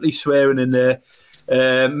was definitely swearing in there.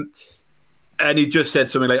 And he just said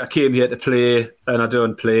something like, I came here to play and I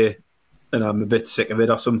don't play and I'm a bit sick of it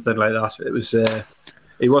or something like that. It was...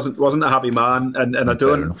 he wasn't a happy man, and I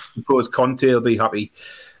don't suppose Conte will be happy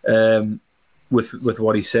with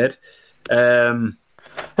what he said.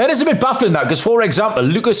 It is a bit baffling that, because for example,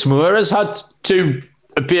 Lucas Moura has had 2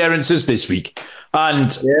 appearances this week,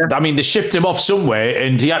 and I mean they shipped him off somewhere,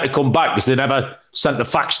 and he had to come back because they never sent the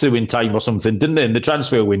fax through in time or something, didn't they, in the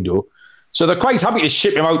transfer window? So they're quite happy to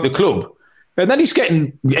ship him out the club, and then he's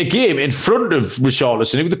getting a game in front of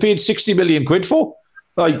Richarlison, who they paid 60 million quid for.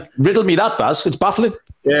 Like, riddle me that, Baz. It's baffling.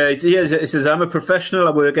 Yeah, it says, I'm a professional.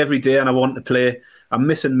 I work every day and I want to play. I'm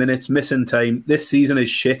missing minutes, missing time. This season is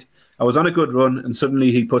shit. I was on a good run and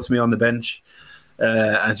suddenly he puts me on the bench.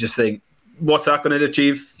 I just think, what's that going to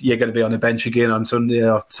achieve? You're going to be on the bench again on Sunday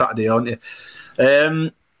or Saturday, aren't you?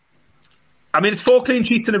 I mean, it's 4 clean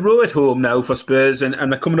sheets in a row at home now for Spurs, and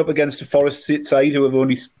they're coming up against a Forest side who have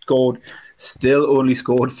only scored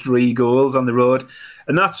 3 goals on the road.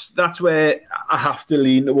 And that's where I have to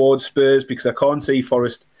lean towards Spurs, because I can't see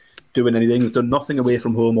Forest doing anything. They've done nothing away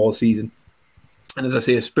from home all season. And as I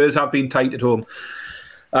say, Spurs have been tight at home.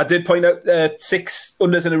 I did point out 6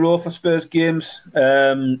 unders in a row for Spurs games.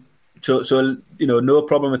 So no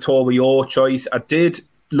problem at all with your choice. I did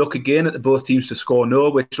look again at the both teams to score no,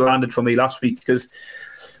 which landed for me last week because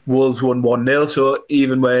Wolves won 1-0. So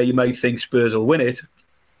even where you might think Spurs will win it,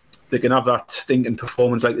 they can have that stinking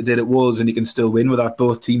performance like they did at Wolves, and you can still win without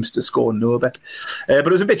both teams to score no bet. But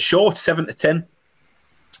it was a bit short, 7-10.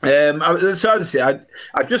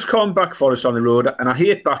 I just can't back Forest on the road, and I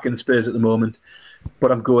hate backing Spurs at the moment,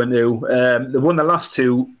 but I'm going to. They won the last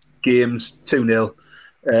 2 games 2-0.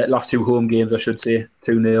 Last 2 home games, I should say,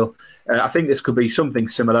 2-0. I think this could be something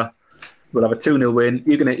similar. We'll have a 2-0 win.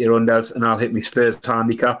 You can hit your unders, and I'll hit my Spurs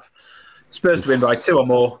handicap. Spurs to win by 2 or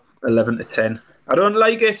more, 11-10. I don't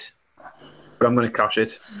like it, but I'm going to cash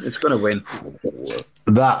it. It's going to win.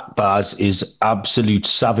 That, Baz, is absolute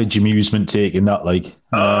savage amusement taking that. Like,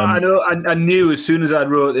 I know. I knew as soon as I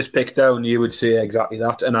wrote this pick down, you would say exactly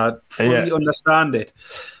that, and I fully understand it.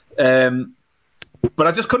 But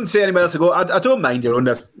I just couldn't say anywhere else to go. I don't mind your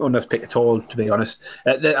unders pick at all, to be honest.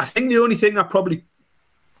 I think the only thing that probably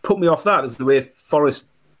put me off that is the way Forest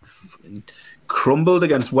crumbled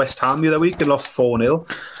against West Ham the other week. They lost 4-0.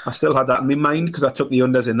 I still had that in my mind because I took the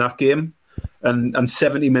unders in that game. And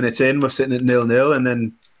 70 minutes in, we're sitting at 0-0, and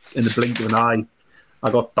then in the blink of an eye,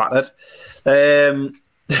 I got battered.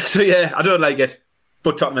 So yeah, I don't like it.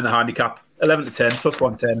 But Tottenham in the handicap, 11-10 plus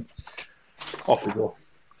 110. Off we go.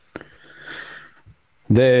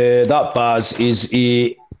 That, Baz, is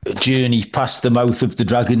a journey past the mouth of the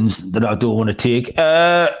dragons that I don't want to take.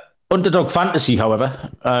 Underdog Fantasy, however,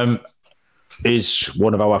 is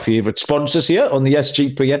one of our favourite sponsors here on the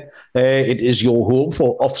SGPN. It is your home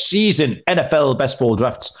for off-season NFL best ball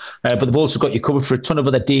drafts, but they've also got you covered for a ton of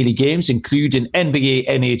other daily games, including NBA,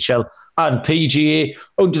 NHL and PGA.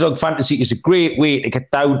 Underdog Fantasy is a great way to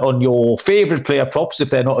get down on your favourite player props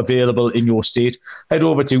if they're not available in your state. Head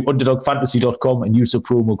over to underdogfantasy.com and use the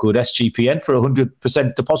promo code SGPN for a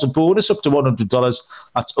 100% deposit bonus up to $100.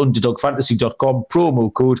 That's underdogfantasy.com,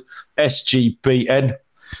 promo code SGPN.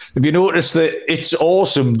 Have you noticed that It's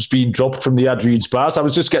Awesome's been dropped from the Adrian's Bars? I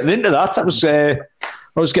was just getting into that. I was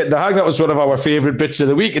getting the hang. That was one of our favourite bits of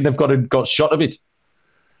the week, and they've got shot of it.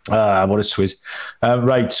 What a swizz.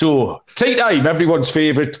 Right, so tea time. Everyone's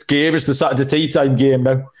favourite game is the Saturday tea time game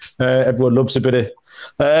now. Everyone loves a bit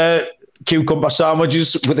of cucumber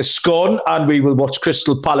sandwiches with a scone, and we will watch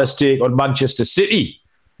Crystal Palace take on Manchester City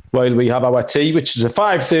while we have our tea, which is a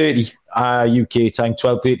 5:30 UK time,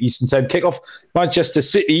 12:30 Eastern time kickoff. Manchester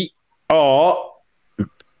City are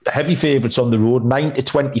heavy favourites on the road,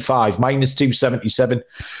 9-25, -277.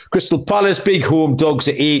 Crystal Palace, big home dogs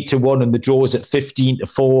at 8-1, and the draws at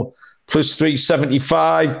 15-4,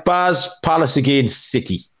 +375. Baz, Palace against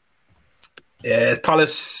City. Yeah,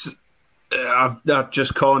 Palace. I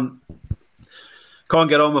just can't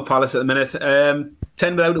get on with Palace at the minute.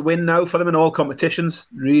 10 without a win now for them in all competitions.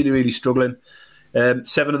 Really, really struggling.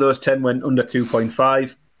 7 of those 10 went under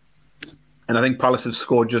 2.5, and I think Palace have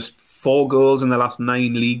scored just 4 goals in the last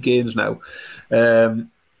 9 league games now.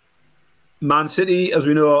 Man City, as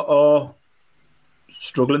we know, are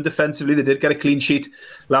struggling defensively. They did get a clean sheet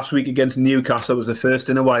last week against Newcastle. It was the first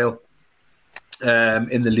in a while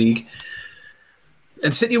in the league.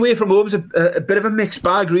 And City away from home is a bit of a mixed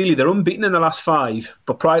bag, really. They're unbeaten in the last 5,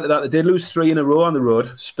 but prior to that, they did lose 3 in a row on the road.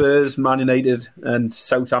 Spurs, Man United, and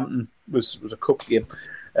Southampton was a cup game.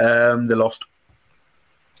 They lost.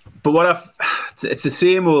 But it's the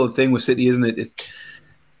same old thing with City, isn't it?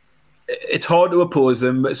 It's hard to oppose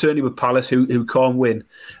them, certainly with Palace, who can't win.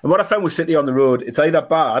 And what I found with City on the road, it's either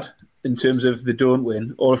bad in terms of they don't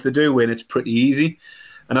win, or if they do win, it's pretty easy.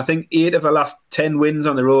 And I think 8 of the last 10 wins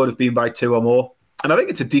on the road have been by 2 or more. And I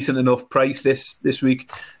think it's a decent enough price this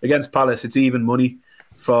week. Against Palace, it's even money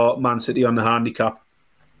for Man City on the handicap.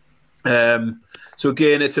 So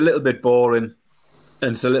again, it's a little bit boring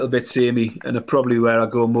and it's a little bit samey, and probably where I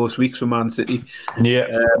go most weeks for Man City. Yeah.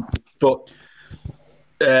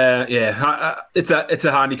 It's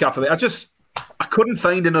a handicap for me. I couldn't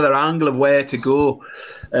find another angle of where to go.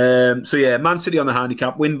 So yeah, Man City on the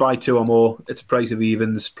handicap, win by 2 or more. It's a price of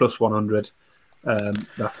evens, +100.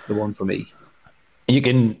 That's the one for me. You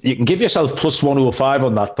can give yourself +105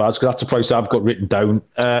 on that, Baz, because that's the price I've got written down.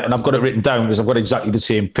 And I've got it written down because I've got exactly the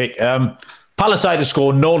same pick. Palace either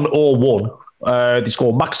score none or 1. They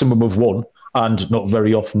score maximum of 1, and not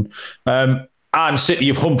very often. And City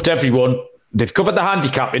have humped everyone. They've covered the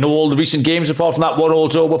handicap in all the recent games, apart from that 1-1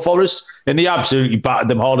 draw with Forest, and they absolutely battered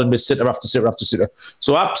them hard and missed sitter after sitter after sitter.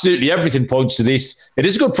 So absolutely everything points to this. It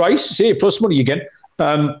is a good price. Say plus money again.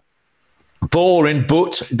 Boring,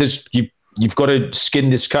 but you've got to skin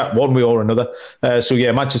this cat one way or another. So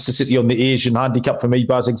yeah, Manchester City on the Asian handicap for me,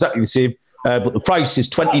 Baz, exactly the same. But the price is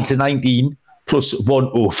 20-19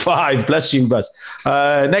 +105. Bless you, Baz.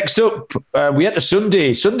 Next up, we had a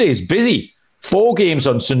Sunday. Sunday is busy. 4 games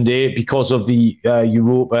on Sunday because of the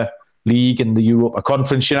Europa League and the Europa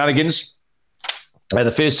Conference shenanigans.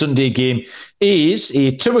 The first Sunday game is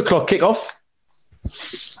a 2:00 kickoff,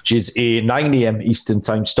 which is a 9 a.m. Eastern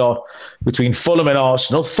time start between Fulham and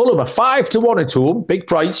Arsenal. Fulham are 5-1 at home, big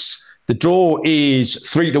price. The draw is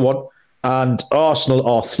 3-1, and Arsenal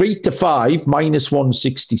are 3-5,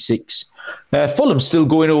 -166. Fulham still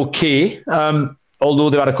going okay,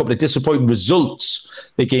 although they've had a couple of disappointing results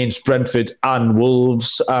against Brentford and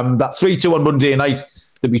Wolves. That 3-2 on Monday night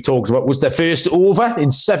that we talked about was their first over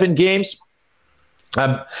in 7 games.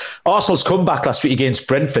 Arsenal's comeback last week against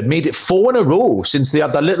Brentford made it 4 in a row since they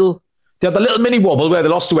had that little mini wobble where they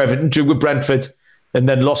lost to Everton, drew with Brentford, and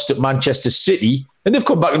then lost at Manchester City, and they've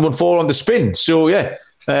come back and won 4 on the spin. So yeah,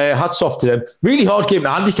 hats off to them. Really hard game to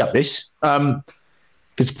handicap this.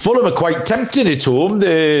 Because Fulham are quite tempting at home.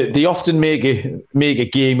 They often make a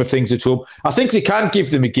game of things at home. I think they can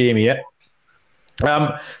give them a game here.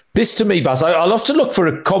 This to me, Baz, I'll have to look for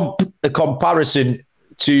a comparison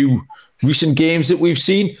to recent games that we've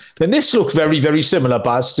seen. And this looked very, very similar,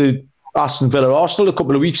 Baz, to Aston Villa Arsenal a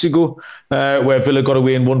couple of weeks ago, where Villa got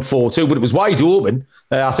away and won 4-2, but it was wide open.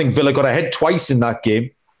 I think Villa got ahead twice in that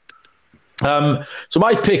game. So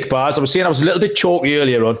my pick, Baz, I was saying I was a little bit chalky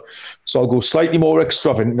earlier on, so I'll go slightly more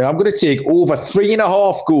extravagant. Now I'm going to take over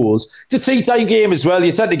 3.5 goals. It's a tea-time game as well.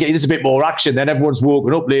 You tend to get this a bit more action, then everyone's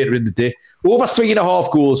woken up later in the day. Over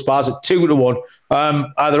 3.5 goals, Baz, at 2-1.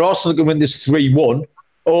 Either Arsenal can win this 3-1,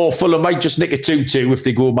 or Fulham might just nick a 2-2 if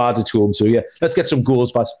they go mad at home. So yeah, let's get some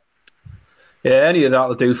goals, Baz. Yeah, any of that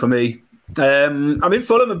will do for me.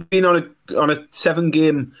 Fulham have been on a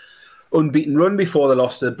 7-game unbeaten run before they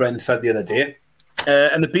lost to Brentford the other day.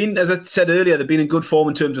 And they've been, as I said earlier, they've been in good form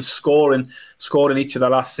in terms of scoring each of their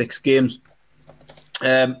last 6 games.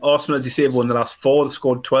 Arsenal, as you say, have won the last 4. They've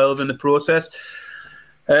scored 12 in the process.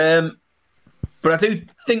 But I do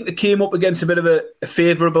think they came up against a bit of a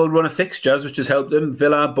favourable run of fixtures, which has helped them.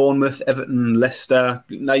 Villa, Bournemouth, Everton, Leicester,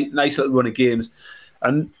 nice little run of games.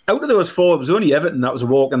 And out of those 4, it was only Everton that was a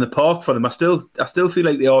walk in the park for them. I still feel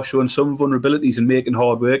like they are showing some vulnerabilities and making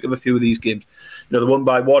hard work of a few of these games. You know, they won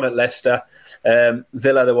by 1 at Leicester.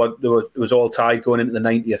 Villa, it was all tied going into the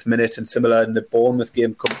 90th minute, and similar in the Bournemouth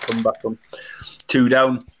game, come back from 2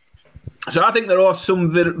 down. So I think there are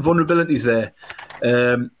some vulnerabilities there.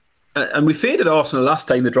 And we faded Arsenal last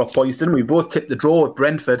time they dropped points, didn't we? We both tipped the draw at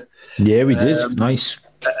Brentford. Yeah, we did. Nice.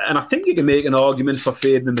 And I think you can make an argument for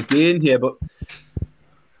fading them again here, but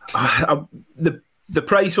the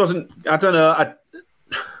price wasn't. I don't know.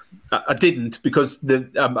 I didn't because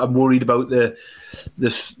I'm worried about the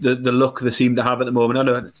luck they seem to have at the moment. I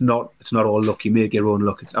know it's not all luck. You make your own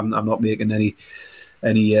luck. I'm not making any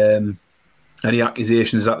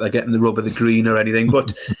accusations that they're getting the rub of the green or anything,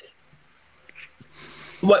 but.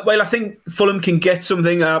 Well, I think Fulham can get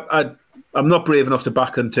something. I'm not brave enough to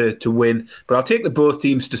back them to win, but I'll take both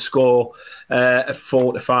teams to score at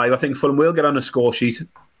 4-5. I think Fulham will get on a score sheet.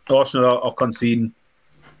 Arsenal are conceding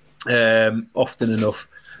often enough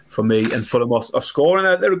for me, and Fulham are scoring.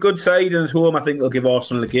 They're a good side, and at home I think they'll give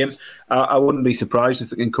Arsenal a game. I wouldn't be surprised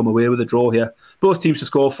if they can come away with a draw here. Both teams to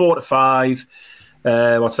score 4-5.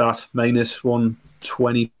 What's that? Minus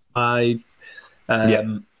 125.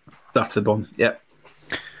 That's a bun. Yeah.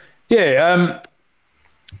 Yeah,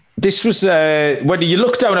 this was when you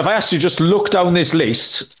look down. If I asked you just look down this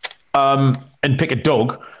list and pick a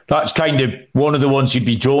dog, that's kind of one of the ones you'd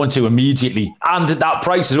be drawn to immediately, and at that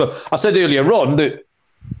price as well. I said earlier on that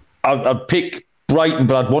I'd pick Brighton,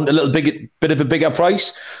 but I'd want a little bit of a bigger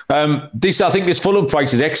price. I think this Fulham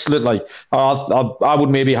price is excellent. Like I would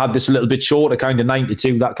maybe have this a little bit shorter, kind of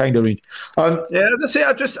 92, that kind of range. As I say,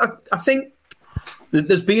 I think.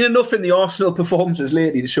 There's been enough in the Arsenal performances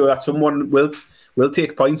lately to show that someone will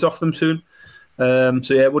take points off them soon.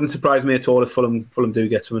 It wouldn't surprise me at all if Fulham do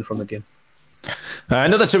get something from the game.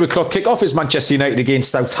 Another 2:00 kick-off is Manchester United against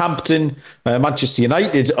Southampton. Manchester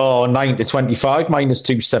United are 9-25, minus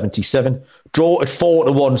 277. Draw at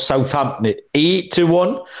 4-1, Southampton at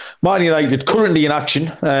 8-1. Man United currently in action,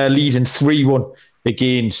 leading 3-1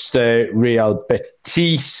 against Real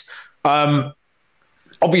Betis.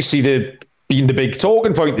 Obviously, the big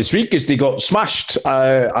talking point this week is they got smashed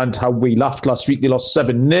and how we laughed last week. They lost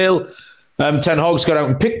 7-0. Ten Hag's got out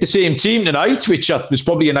and picked the same team tonight, which was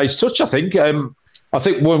probably a nice touch, I think. I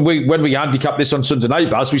think when we handicapped this on Sunday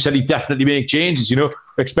night, as we said, he'd definitely make changes,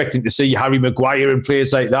 expecting to see Harry Maguire and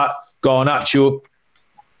players like that, Garnacho.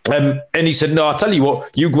 And he said, no, I'll tell you what,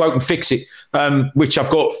 you go out and fix it, which I've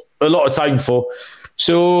got a lot of time for.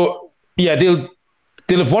 So, yeah, they'll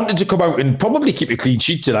have wanted to come out and probably keep a clean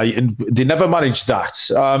sheet tonight, and they never managed that.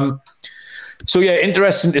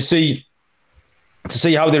 Interesting to see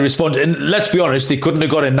how they respond. And let's be honest, they couldn't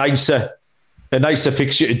have got a nicer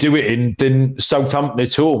fixture to do it in than Southampton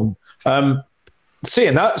at home.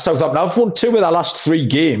 Saying that, Southampton have won 2 of their last 3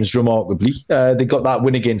 games, remarkably. They got that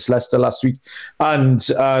win against Leicester last week and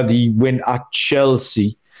the win at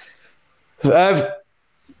Chelsea.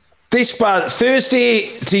 Thursday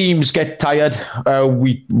teams get tired.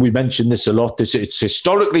 We mentioned this a lot. It's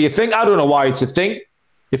historically a thing. I don't know why it's a thing.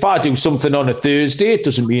 If I do something on a Thursday, it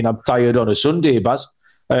doesn't mean I'm tired on a Sunday, Baz.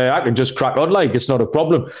 I can just crack on like it's not a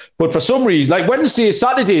problem. But for some reason, like Wednesday,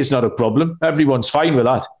 Saturday is not a problem. Everyone's fine with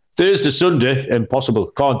that. Thursday, Sunday,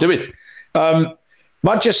 impossible. Can't do it.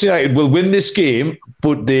 Manchester United will win this game,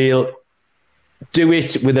 but they'll do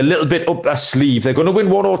it with a little bit up their sleeve. They're going to win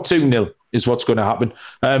 1 or 2-0 is what's going to happen.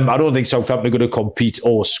 I don't think Southampton are going to compete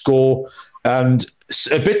or score. And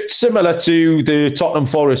a bit similar to the Tottenham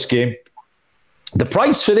Forest game. The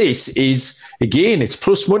price for this is, again, it's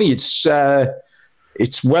plus money. It's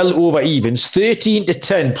well over evens.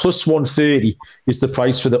 13-10 plus 130 is the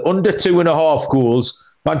price for the under 2.5 goals.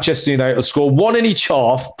 Manchester United will score 1 in each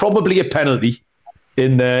half, probably a penalty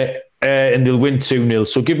in there, and they'll win 2-0.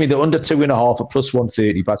 So give me the under 2.5 at plus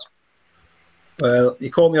 130, Baz. Well,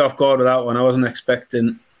 you caught me off guard with that one. I wasn't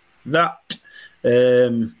expecting that.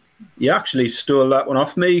 You actually stole that one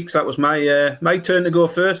off me because that was my turn to go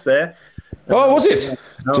first there. Oh, was it?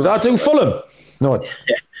 No. Did I do Fulham? No.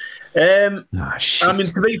 I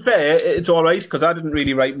mean, to be fair, it's all right because I didn't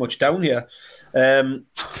really write much down here. What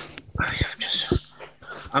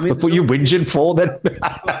you whinging for then?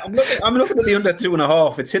 I'm looking at the under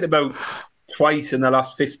 2.5. It's hit about twice in the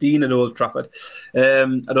last 15 at Old Trafford.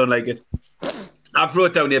 I don't like it. I've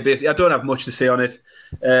wrote down here basically, I don't have much to say on it.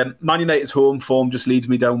 Man United's home form just leads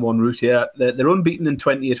me down one route here. They're unbeaten in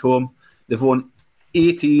 20 at home. They've won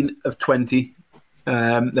 18 of 20. They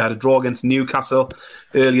had a draw against Newcastle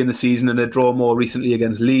early in the season and a draw more recently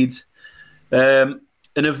against Leeds. And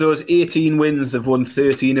of those 18 wins, they've won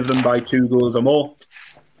 13 of them by 2 goals or more.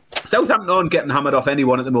 Southampton aren't getting hammered off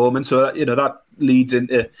anyone at the moment, so that leads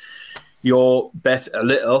into your bet a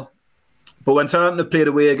little. But when Southampton have played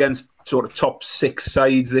away against sort of top 6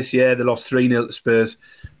 sides this year, they lost 3-0 to Spurs,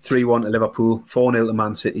 3-1 to Liverpool, 4-0 to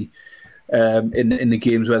Man City in the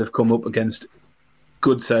games where they've come up against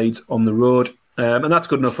good sides on the road. And that's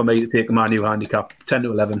good enough for me to take a Man U handicap, 10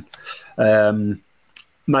 to 11,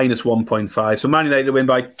 minus 1.5. So Man United to win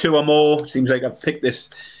by 2 or more. Seems like I've picked this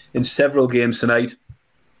in several games tonight.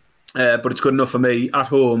 But it's good enough for me at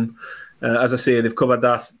home. As I say, they've covered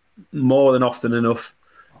that more than often enough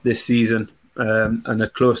this season. And they're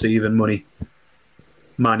close to even money.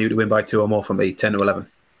 Man U to win by 2 or more for me, 10 to 11.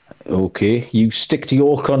 Okay, you stick to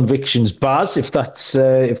your convictions, Baz, if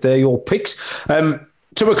they're your picks.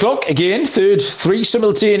 2 o'clock again, three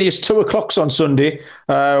simultaneous 2 o'clocks on Sunday.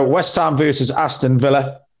 West Ham versus Aston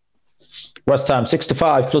Villa. West Ham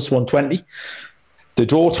 6-5 plus 120. The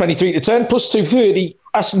draw 23-10 plus 230.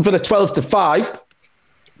 Aston Villa 12-5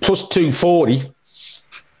 plus 240.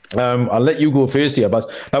 I'll let you go first here, Baz.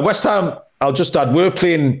 Now West Ham, I'll just add, we're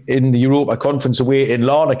playing in the Europa Conference away in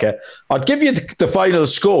Larnaca. I'd give you the final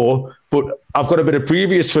score, but I've got a bit of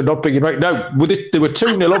previous for not picking right now. They were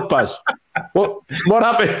 2-0 up, Baz. What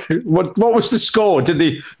happened? What was the score? Was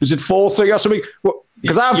it 4-3 or something?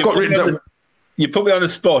 Because I've got written down. You put me on the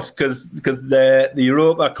spot because the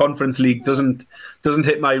Europa Conference League doesn't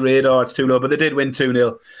hit my radar. It's too low, but they did win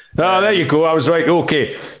 2-0. Oh, there you go. I was right.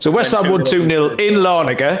 Okay, so West Ham won 2-0 in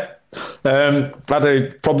Larnaca.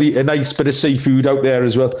 Had probably a nice bit of seafood out there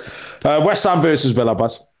as well. West Ham versus Villa,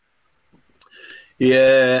 Baz.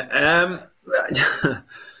 Yeah.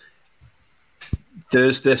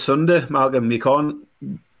 Thursday, Sunday, Malcolm. You can't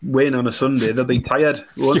win on a Sunday. They'll be tired.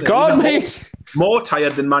 You can't, mate. More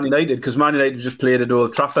tired than Man United because Man United just played at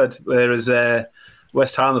Old Trafford, whereas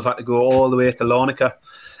West Ham have had to go all the way to Larnaca.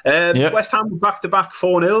 Yep. West Ham back-to-back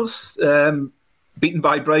 4-0s. Beaten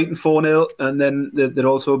by Brighton 4-0, and then they're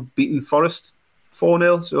also beaten Forest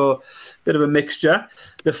 4-0, so a bit of a mixture.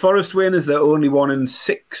 The Forest win is their only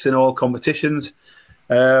 1-6 in all competitions.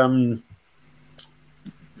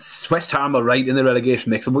 West Ham are right in the relegation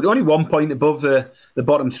mix, but only 1 point above the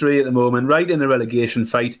bottom three at the moment, right in the relegation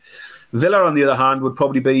fight. Villa, on the other hand, would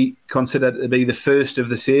probably be considered to be the first of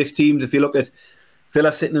the safe teams. If you look at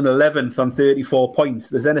Villa sitting in 11th on 34 points,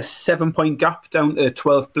 there's then a 7-point gap down to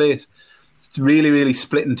 12th place. It's really, really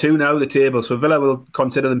split in two now, the table. So Villa will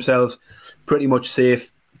consider themselves pretty much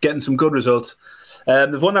safe, getting some good results.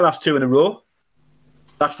 They've won their last 2 in a row.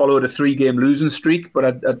 That followed a 3-game losing streak,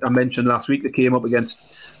 but I mentioned last week they came up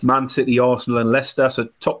against Man City, Arsenal and Leicester, so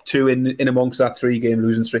top 2 in amongst that 3-game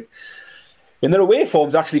losing streak. And their away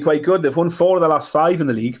form's actually quite good. They've won 4 of the last 5 in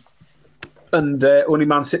the league, and only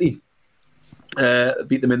Man City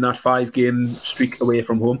beat them in that 5-game streak away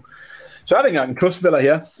from home. So I think I can trust Villa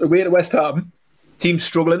here. Away to West Ham, team's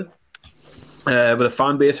struggling with a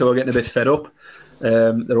fan base who are getting a bit fed up.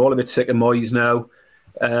 They're all a bit sick of Moyes now.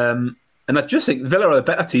 And I just think Villa are a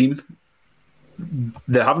better team.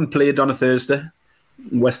 They haven't played on a Thursday.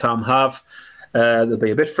 West Ham have. They'll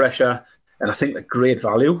be a bit fresher. And I think they're great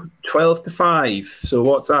value. 12-5. So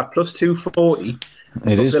what's that? Plus 240.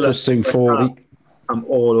 It is Villa, plus 240. I'm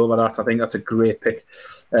all over that. I think that's a great pick.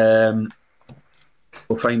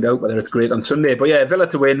 We'll find out whether it's great on Sunday. But yeah, Villa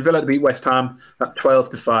to win, Villa to beat West Ham at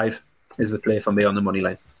 12-5 is the play for me on the money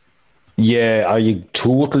line. Yeah, I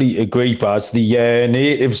totally agree, Baz. The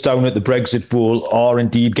natives down at the Brexit Bowl are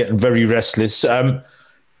indeed getting very restless. And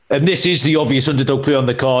this is the obvious underdog play on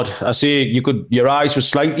the card. I say your eyes were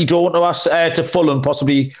slightly drawn to us, to Fulham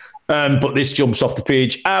possibly, but this jumps off the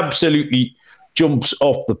page. Absolutely jumps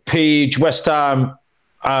off the page. West Ham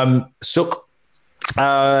suck.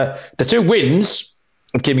 The 2 wins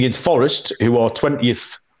came against Forest, who are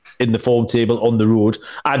 20th in the form table on the road,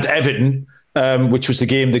 and Everton, which was the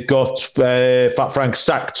game that got Fat Frank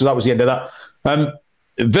sacked. So that was the end of that.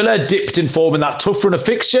 Villa dipped in form in that tough run of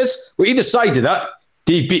fixtures. Well, either side of that,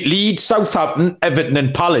 they beat Leeds, Southampton, Everton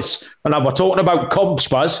and Palace. And now we're talking about comps,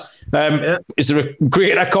 Baz. Is there a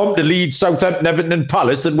greater comp to Leeds, Southampton, Everton and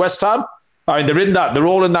Palace than West Ham? I mean, they're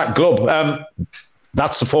all in that club.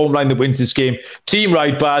 That's the form line that wins this game. Team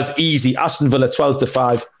right, Baz, easy. Aston Villa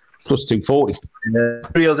 12-5 plus 240.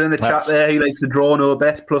 Reel's in the chat there. He likes the draw no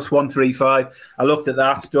bet plus 135. I looked at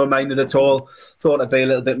that, don't mind it at all. Thought I'd be a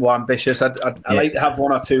little bit more ambitious. I like to have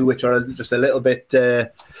 1 or 2 which are just a little bit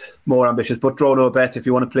more ambitious. But draw no bet, if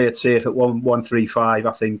you want to play it safe at 135,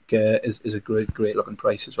 I think is a great looking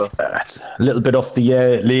price as well. That's a little bit off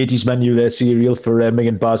the ladies' menu there, cereal for me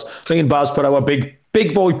and Baz. Me and Baz put our big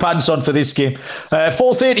boy pants on for this game.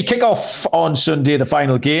 4:30 kick-off on Sunday, the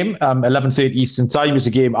final game. 11:30 Eastern Time is a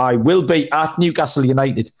game I will be at. Newcastle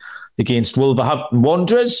United against Wolverhampton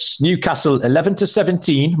Wanderers. Newcastle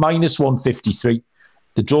 11-17, minus 153.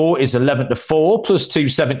 The draw is 11-4, plus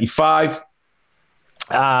 275.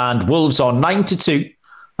 And Wolves are 9-2,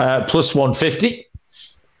 plus 150.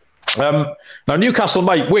 Now, Newcastle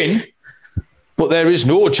might win, but there is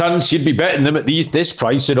no chance you'd be betting them at this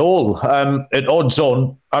price at all. At odds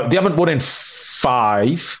on, they haven't won in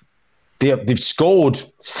 5. They've scored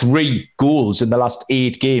 3 goals in the last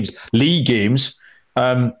 8 games, league games.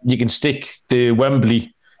 You can stick the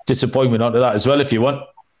Wembley disappointment onto that as well if you want.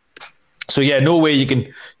 So yeah, no way you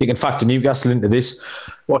can factor Newcastle into this.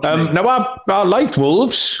 Now I liked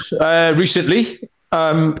Wolves recently.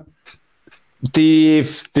 I've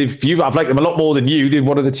liked them a lot more than you. They're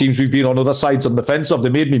one of the teams we've been on other sides on the fence of. They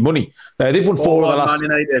made me money. They've won 4 of the last.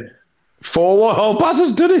 Man United. 4-1. Oh, Baz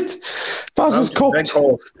has done it. Baz has copped.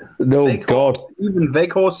 No, Weghorst. God. Even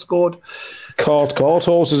Weghorst scored. Court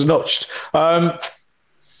horse has notched.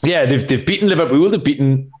 Yeah, they've beaten Liverpool, they've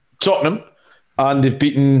beaten Tottenham, and they've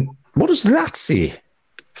beaten. What does that say?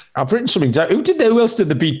 I've written something down. Who else did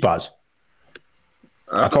they beat, Baz?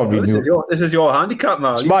 I can't read. This is your handicap,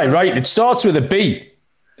 man. It's right. It starts with a B.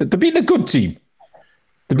 They've beaten a good team.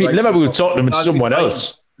 They beat Liverpool, Tottenham, and someone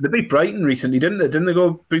else. They beat Brighton recently, didn't they? Didn't they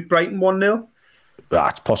go beat Brighton 1-0?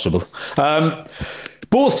 That's possible.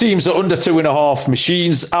 Both teams are under 2.5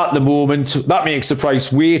 machines at the moment. That makes the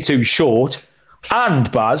price way too short.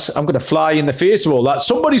 And, Baz, I'm going to fly in the face of all that.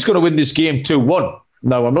 Somebody's going to win this game 2-1.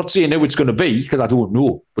 Now, I'm not saying who it's going to be because I don't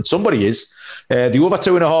know, but somebody is. The over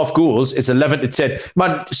 2.5 goals is 11-10.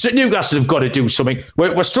 Man, Newcastle have got to do something.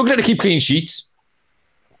 We're struggling to keep clean sheets.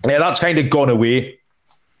 Yeah, that's kind of gone away.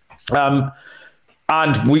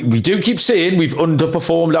 And we do keep saying we've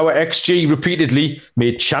underperformed our XG repeatedly,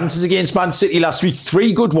 made chances against Man City last week,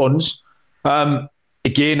 3 good ones.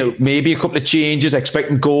 Again, maybe a couple of changes,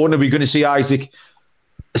 expecting Gordon. Are we going to see Isaac?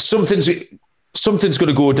 Something's going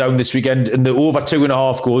to go down this weekend, and the over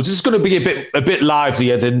 2.5 goals is going to be a bit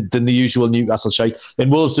livelier than the usual Newcastle shite. And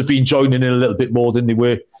Wolves have been joining in a little bit more than they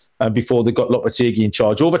were before they got Lopetegui in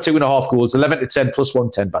charge. Over 2.5 goals, 11-10 plus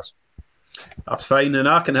 110, Baz. That's fine, and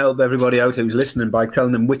I can help everybody out who's listening by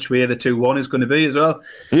telling them which way the 2-1 is going to be as well.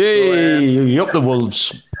 Yay, up the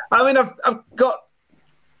Wolves. I mean, I've got,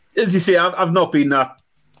 as you say, I've not been that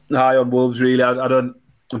high on Wolves really.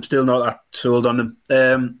 I'm still not that sold on them.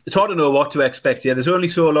 It's hard to know what to expect here. There's only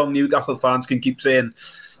so long Newcastle fans can keep saying,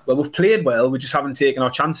 well, we've played well, we just haven't taken our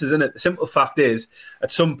chances in it. The simple fact is,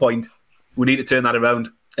 at some point, we need to turn that around.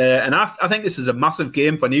 And I think this is a massive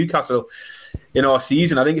game for Newcastle in our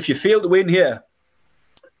season. I think if you fail to win here,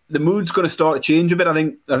 the mood's going to start to change a bit. I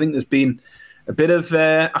think there's been a bit of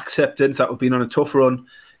acceptance that we've been on a tough run.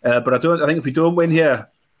 But I think if we don't win here,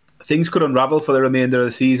 things could unravel for the remainder of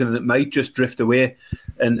the season, and it might just drift away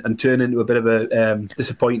and turn into a bit of a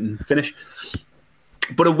disappointing finish.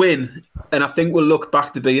 But a win, and I think we'll look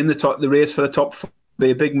back to be in the race for the top 4,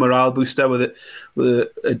 be a big morale booster with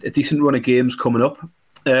a decent run of games coming up.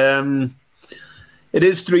 It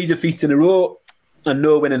is 3 defeats in a row and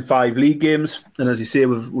no win in 5 league games, and as you say,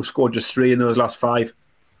 we've scored just 3 in those last 5.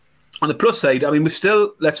 On the plus side, I mean,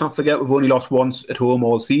 let's not forget, we've only lost once at home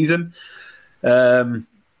all season.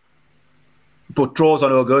 But draws are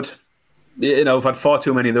no good. We've had far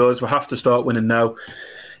too many of those. We'll have to start winning now.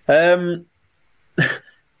 And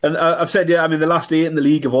I've said, the last 8 in the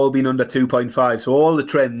league have all been under 2.5. So all the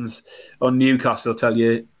trends on Newcastle tell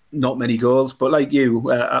you not many goals. But like you,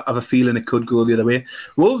 I have a feeling it could go the other way.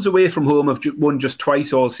 Wolves away from home have won just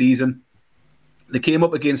twice all season. They came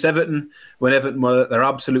up against Everton when Everton were at their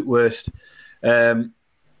absolute worst.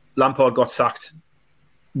 Lampard got sacked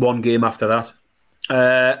 1 game after that.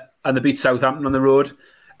 And they beat Southampton on the road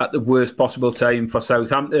at the worst possible time for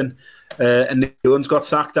Southampton. And Nick Jones got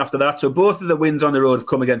sacked after that. So both of the wins on the road have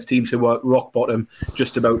come against teams who were rock bottom,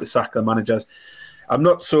 just about to sack their managers. I'm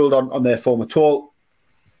not sold on their form at all.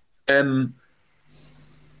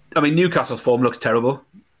 Newcastle's form looks terrible.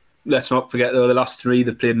 Let's not forget, though, the last 3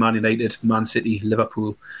 they've played Man United, Man City,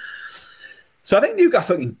 Liverpool. So I think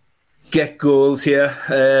Newcastle can get goals here.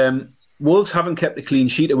 Wolves haven't kept a clean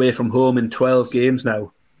sheet away from home in 12 games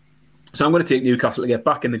now. So I'm going to take Newcastle to get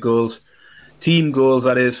back in the goals. Team goals,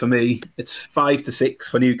 that is, for me. It's 5-6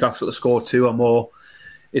 for Newcastle to score 2 or more.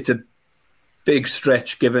 It's a big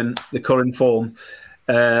stretch given the current form.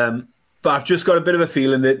 But I've just got a bit of a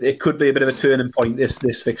feeling that it could be a bit of a turning point,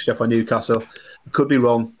 this fixture for Newcastle. I could be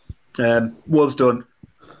wrong. Wolves don't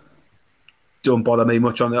bother me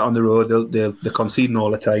much on the road. They're conceding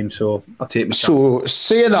all the time, so I'll take my chances. So,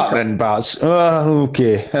 say that then, Baz.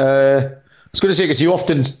 Okay. I was going to say, because you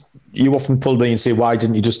often pull me and say, why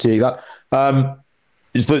didn't you just take that? But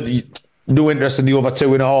no interest in the over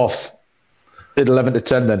 2.5 at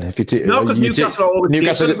 11-10 then. If you take, no, because Newcastle are always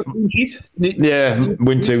Newcastle, win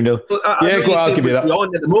 2-0. I'll give you that.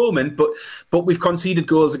 On at the moment, but we've conceded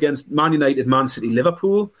goals against Man United, Man City,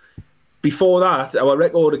 Liverpool. Before that, our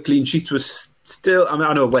record of clean sheets was still, I mean,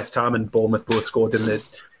 I know West Ham and Bournemouth both scored, didn't they?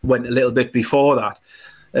 Went a little bit before that.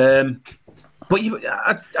 But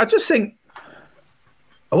I just think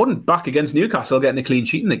I wouldn't back against Newcastle getting a clean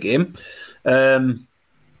sheet in the game. And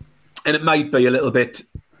it might be a little bit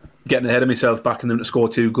getting ahead of myself backing them to score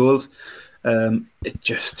 2 goals. I've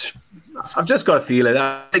just got to feel it.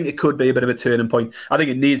 I think it could be a bit of a turning point. I think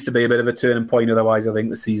it needs to be a bit of a turning point. Otherwise, I think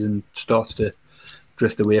the season starts to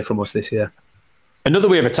drift away from us this year. Another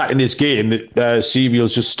way of attacking this game that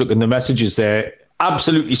Serial's just stuck in the messages there,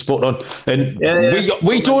 absolutely spot on. And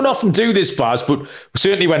we don't often do this, Baz, but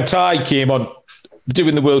certainly when Ty came on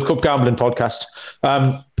doing the World Cup Gambling podcast,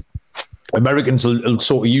 Americans will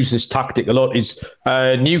sort of use this tactic a lot, is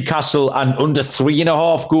Newcastle and under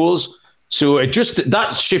 3.5 goals. So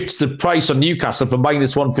that shifts the price on Newcastle from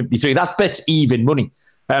 -153. That bet's even money.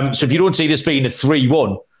 So if you don't see this being a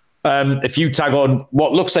 3-1, if you tag on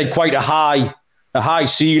what looks like quite a high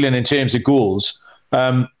ceiling in terms of goals,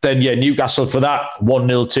 then Newcastle for that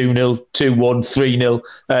 1-0, 2-0, 2-1, 3-0.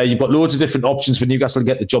 You've got loads of different options for Newcastle to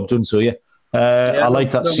get the job done. So I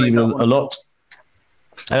like that serial a lot.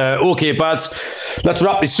 Okay, Baz, let's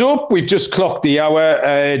wrap this up. We've just clocked the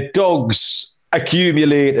hour. Dogs,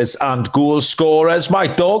 accumulators, and goal scorers. My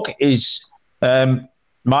dog is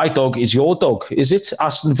your dog, is it?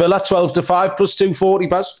 Aston Villa 12-5 plus 240,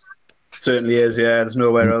 Baz? Certainly is, yeah. There's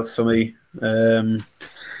nowhere else for me.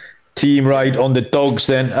 Team right on the dogs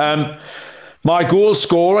then. My goal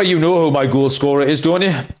scorer, you know who my goal scorer is, don't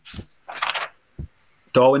you?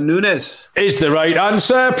 Darwin Núñez is the right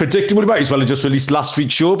answer. Predictable. We might as well have just released last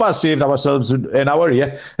week's show, but saved ourselves an hour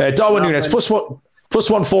here. Darwin Núñez plus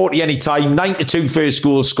 140 anytime. 9-2 first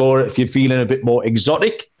goal scorer if you're feeling a bit more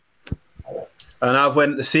exotic. And I've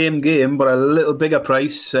went the same game, but a little bigger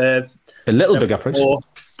price. Bigger price.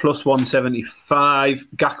 Plus 175.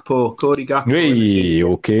 Cody Gakpo. Hey,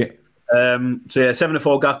 okay.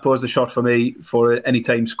 7-4 Gakpo is the shot for me for an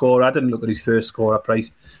anytime score. I didn't look at his first scorer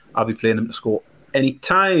price. I'll be playing him to score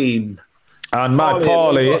anytime. And my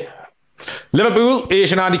parlay, Liverpool,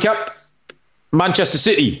 Asian handicap. Manchester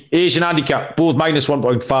City, Asian handicap, both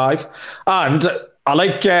 -1.5. And I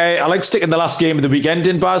like sticking the last game of the weekend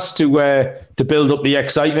in, Baz, to build up the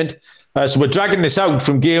excitement. So we're dragging this out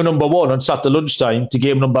from game number 1 on Saturday lunchtime to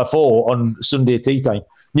game number 4 on Sunday tea time.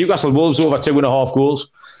 Newcastle Wolves over 2.5 goals.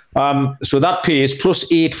 So that pays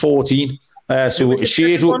plus 814. So a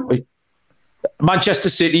shade Manchester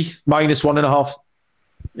City -1.5.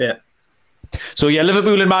 Yeah. So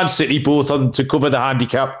Liverpool and Man City both on to cover the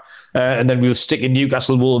handicap. And then we'll stick in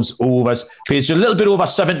Newcastle Wolves overs. Pays a little bit over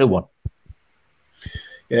 7-1.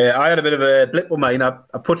 Yeah, I had a bit of a blip with mine. I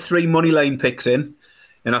put 3 money line picks in,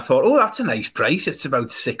 and I thought, that's a nice price. It's about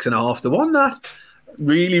 6.5-1. That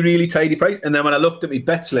really, really tidy price. And then when I looked at my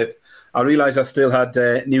bet slip, I realised I still had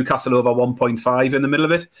Newcastle over 1.5 in the middle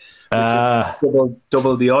of it, which is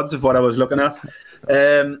double the odds of what I was looking at.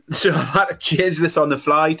 So I've had to change this on the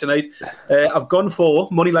fly tonight. I've gone for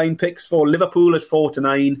money line picks for Liverpool at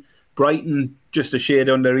 4-9. Brighton just a shade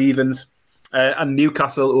under evens, and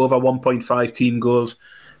Newcastle over 1.5 team goals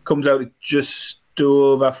comes out at just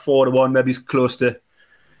over 4-1, maybe close to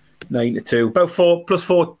 9-2, about 4 plus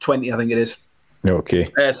 420, I think it is. Okay.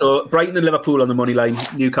 So Brighton and Liverpool on the money line,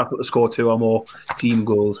 Newcastle to score 2 or more team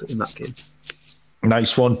goals in that game.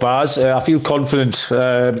 Nice one, Baz. I feel confident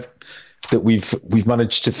that we've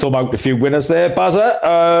managed to thumb out a few winners there, Bazza.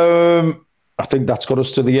 I think that's got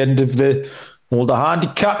us to the end of all the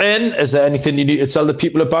handicapping. Is there anything you need to tell the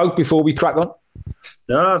people about before we crack on?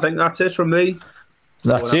 No, I think that's it from me.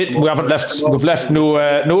 That's it. We haven't left. We've left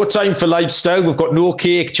no time for lifestyle. We've got no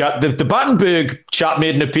cake chat. The Battenberg chat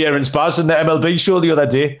made an appearance, Baz, in the MLB show the other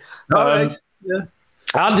day. Right. Yeah.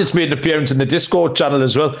 And it's made an appearance in the Discord channel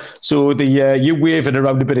as well. So you waving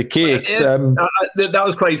around a bit of cakes. That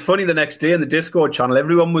was quite funny the next day in the Discord channel.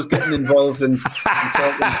 Everyone was getting involved in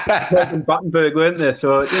talking Battenberg, weren't they?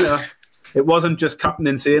 So it wasn't just Captain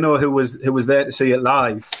Insano who was there to see it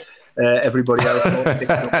live. Everybody else picked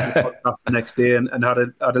up the podcast the next day and had a.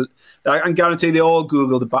 I can guarantee they all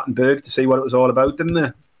Googled the Battenberg to see what it was all about, didn't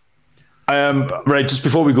they? Right, just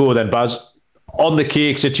before we go then, Baz, on the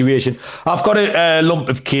cake situation, I've got a lump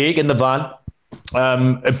of cake in the van,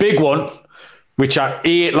 a big one, which I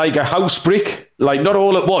ate like a house brick, like not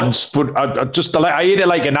all at once, but I ate it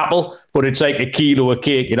like an apple, but it's like a kilo of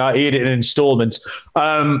cake. I ate it in installments.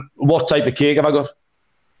 What type of cake have I got?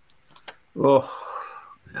 Oh,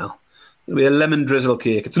 well, it'll be a lemon drizzle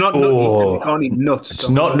cake. It's not nutty. You can't eat nuts. It's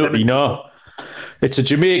not nutty, no. It's a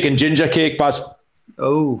Jamaican ginger cake, Baz.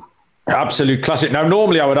 Oh. Absolute classic. Now,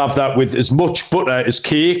 normally I would have that with as much butter as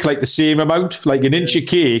cake, like the same amount, like an inch of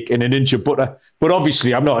cake and an inch of butter. But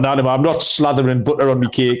obviously, I'm not an animal. I'm not slathering butter on my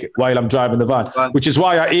cake while I'm driving the van, which is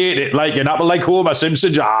why I ate it like an apple, like Homer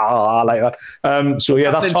Simpson, like that. So yeah,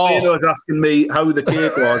 that's half. Was asking me how the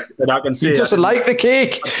cake was, and I can say he doesn't like the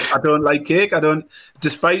cake. I don't like cake. I don't,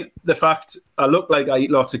 despite the fact I look like I eat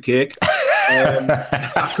lots of cake. I'm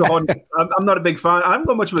not a big fan. I haven't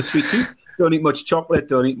got much of a sweet tooth. Don't eat much chocolate.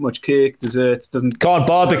 Don't eat much cake. Desserts. Can't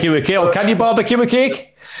barbecue a cake. Can you barbecue a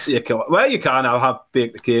cake? You can. Well, you can. I'll have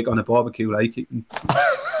baked the cake on a barbecue. Like you can.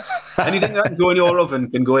 Anything that can go in your oven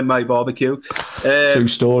can go in my barbecue. True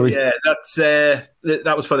story. Yeah,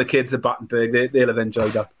 that was for the kids at Battenberg. They'll have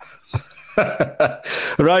enjoyed that.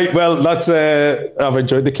 Right, well, that's I've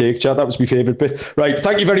enjoyed the cake chat. That was my favourite bit. Right,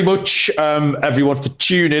 thank you very much, everyone, for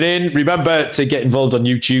tuning in. Remember to get involved on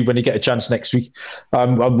YouTube when you get a chance next week.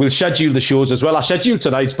 We'll schedule the shows as well. I scheduled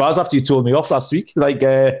tonight's bars after you told me off last week, like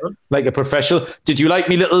a professional. Did you like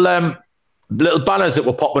me little banners that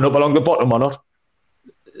were popping up along the bottom or not?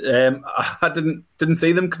 I didn't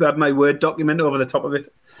see them because I had my Word document over the top of it.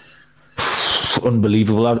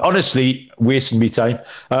 Unbelievable. Honestly, wasting me time.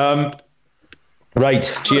 Right,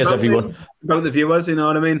 cheers everyone. About the viewers, you know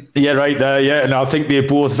what I mean? Yeah, right there, yeah. And I think they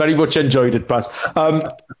both very much enjoyed it, Pat.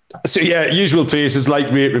 So yeah, usual places, like,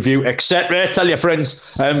 rate, review, etc. Tell your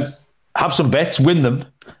friends, have some bets, win them,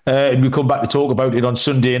 and we'll come back to talk about it on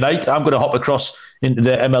Sunday night. I'm going to hop across into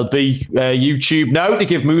the MLB YouTube now to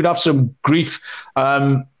give Moonaf some grief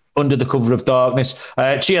under the cover of darkness.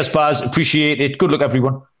 Cheers, Baz. Appreciate it. Good luck,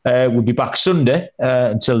 everyone. We'll be back Sunday.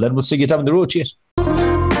 Until then, we'll see you down the road. Cheers.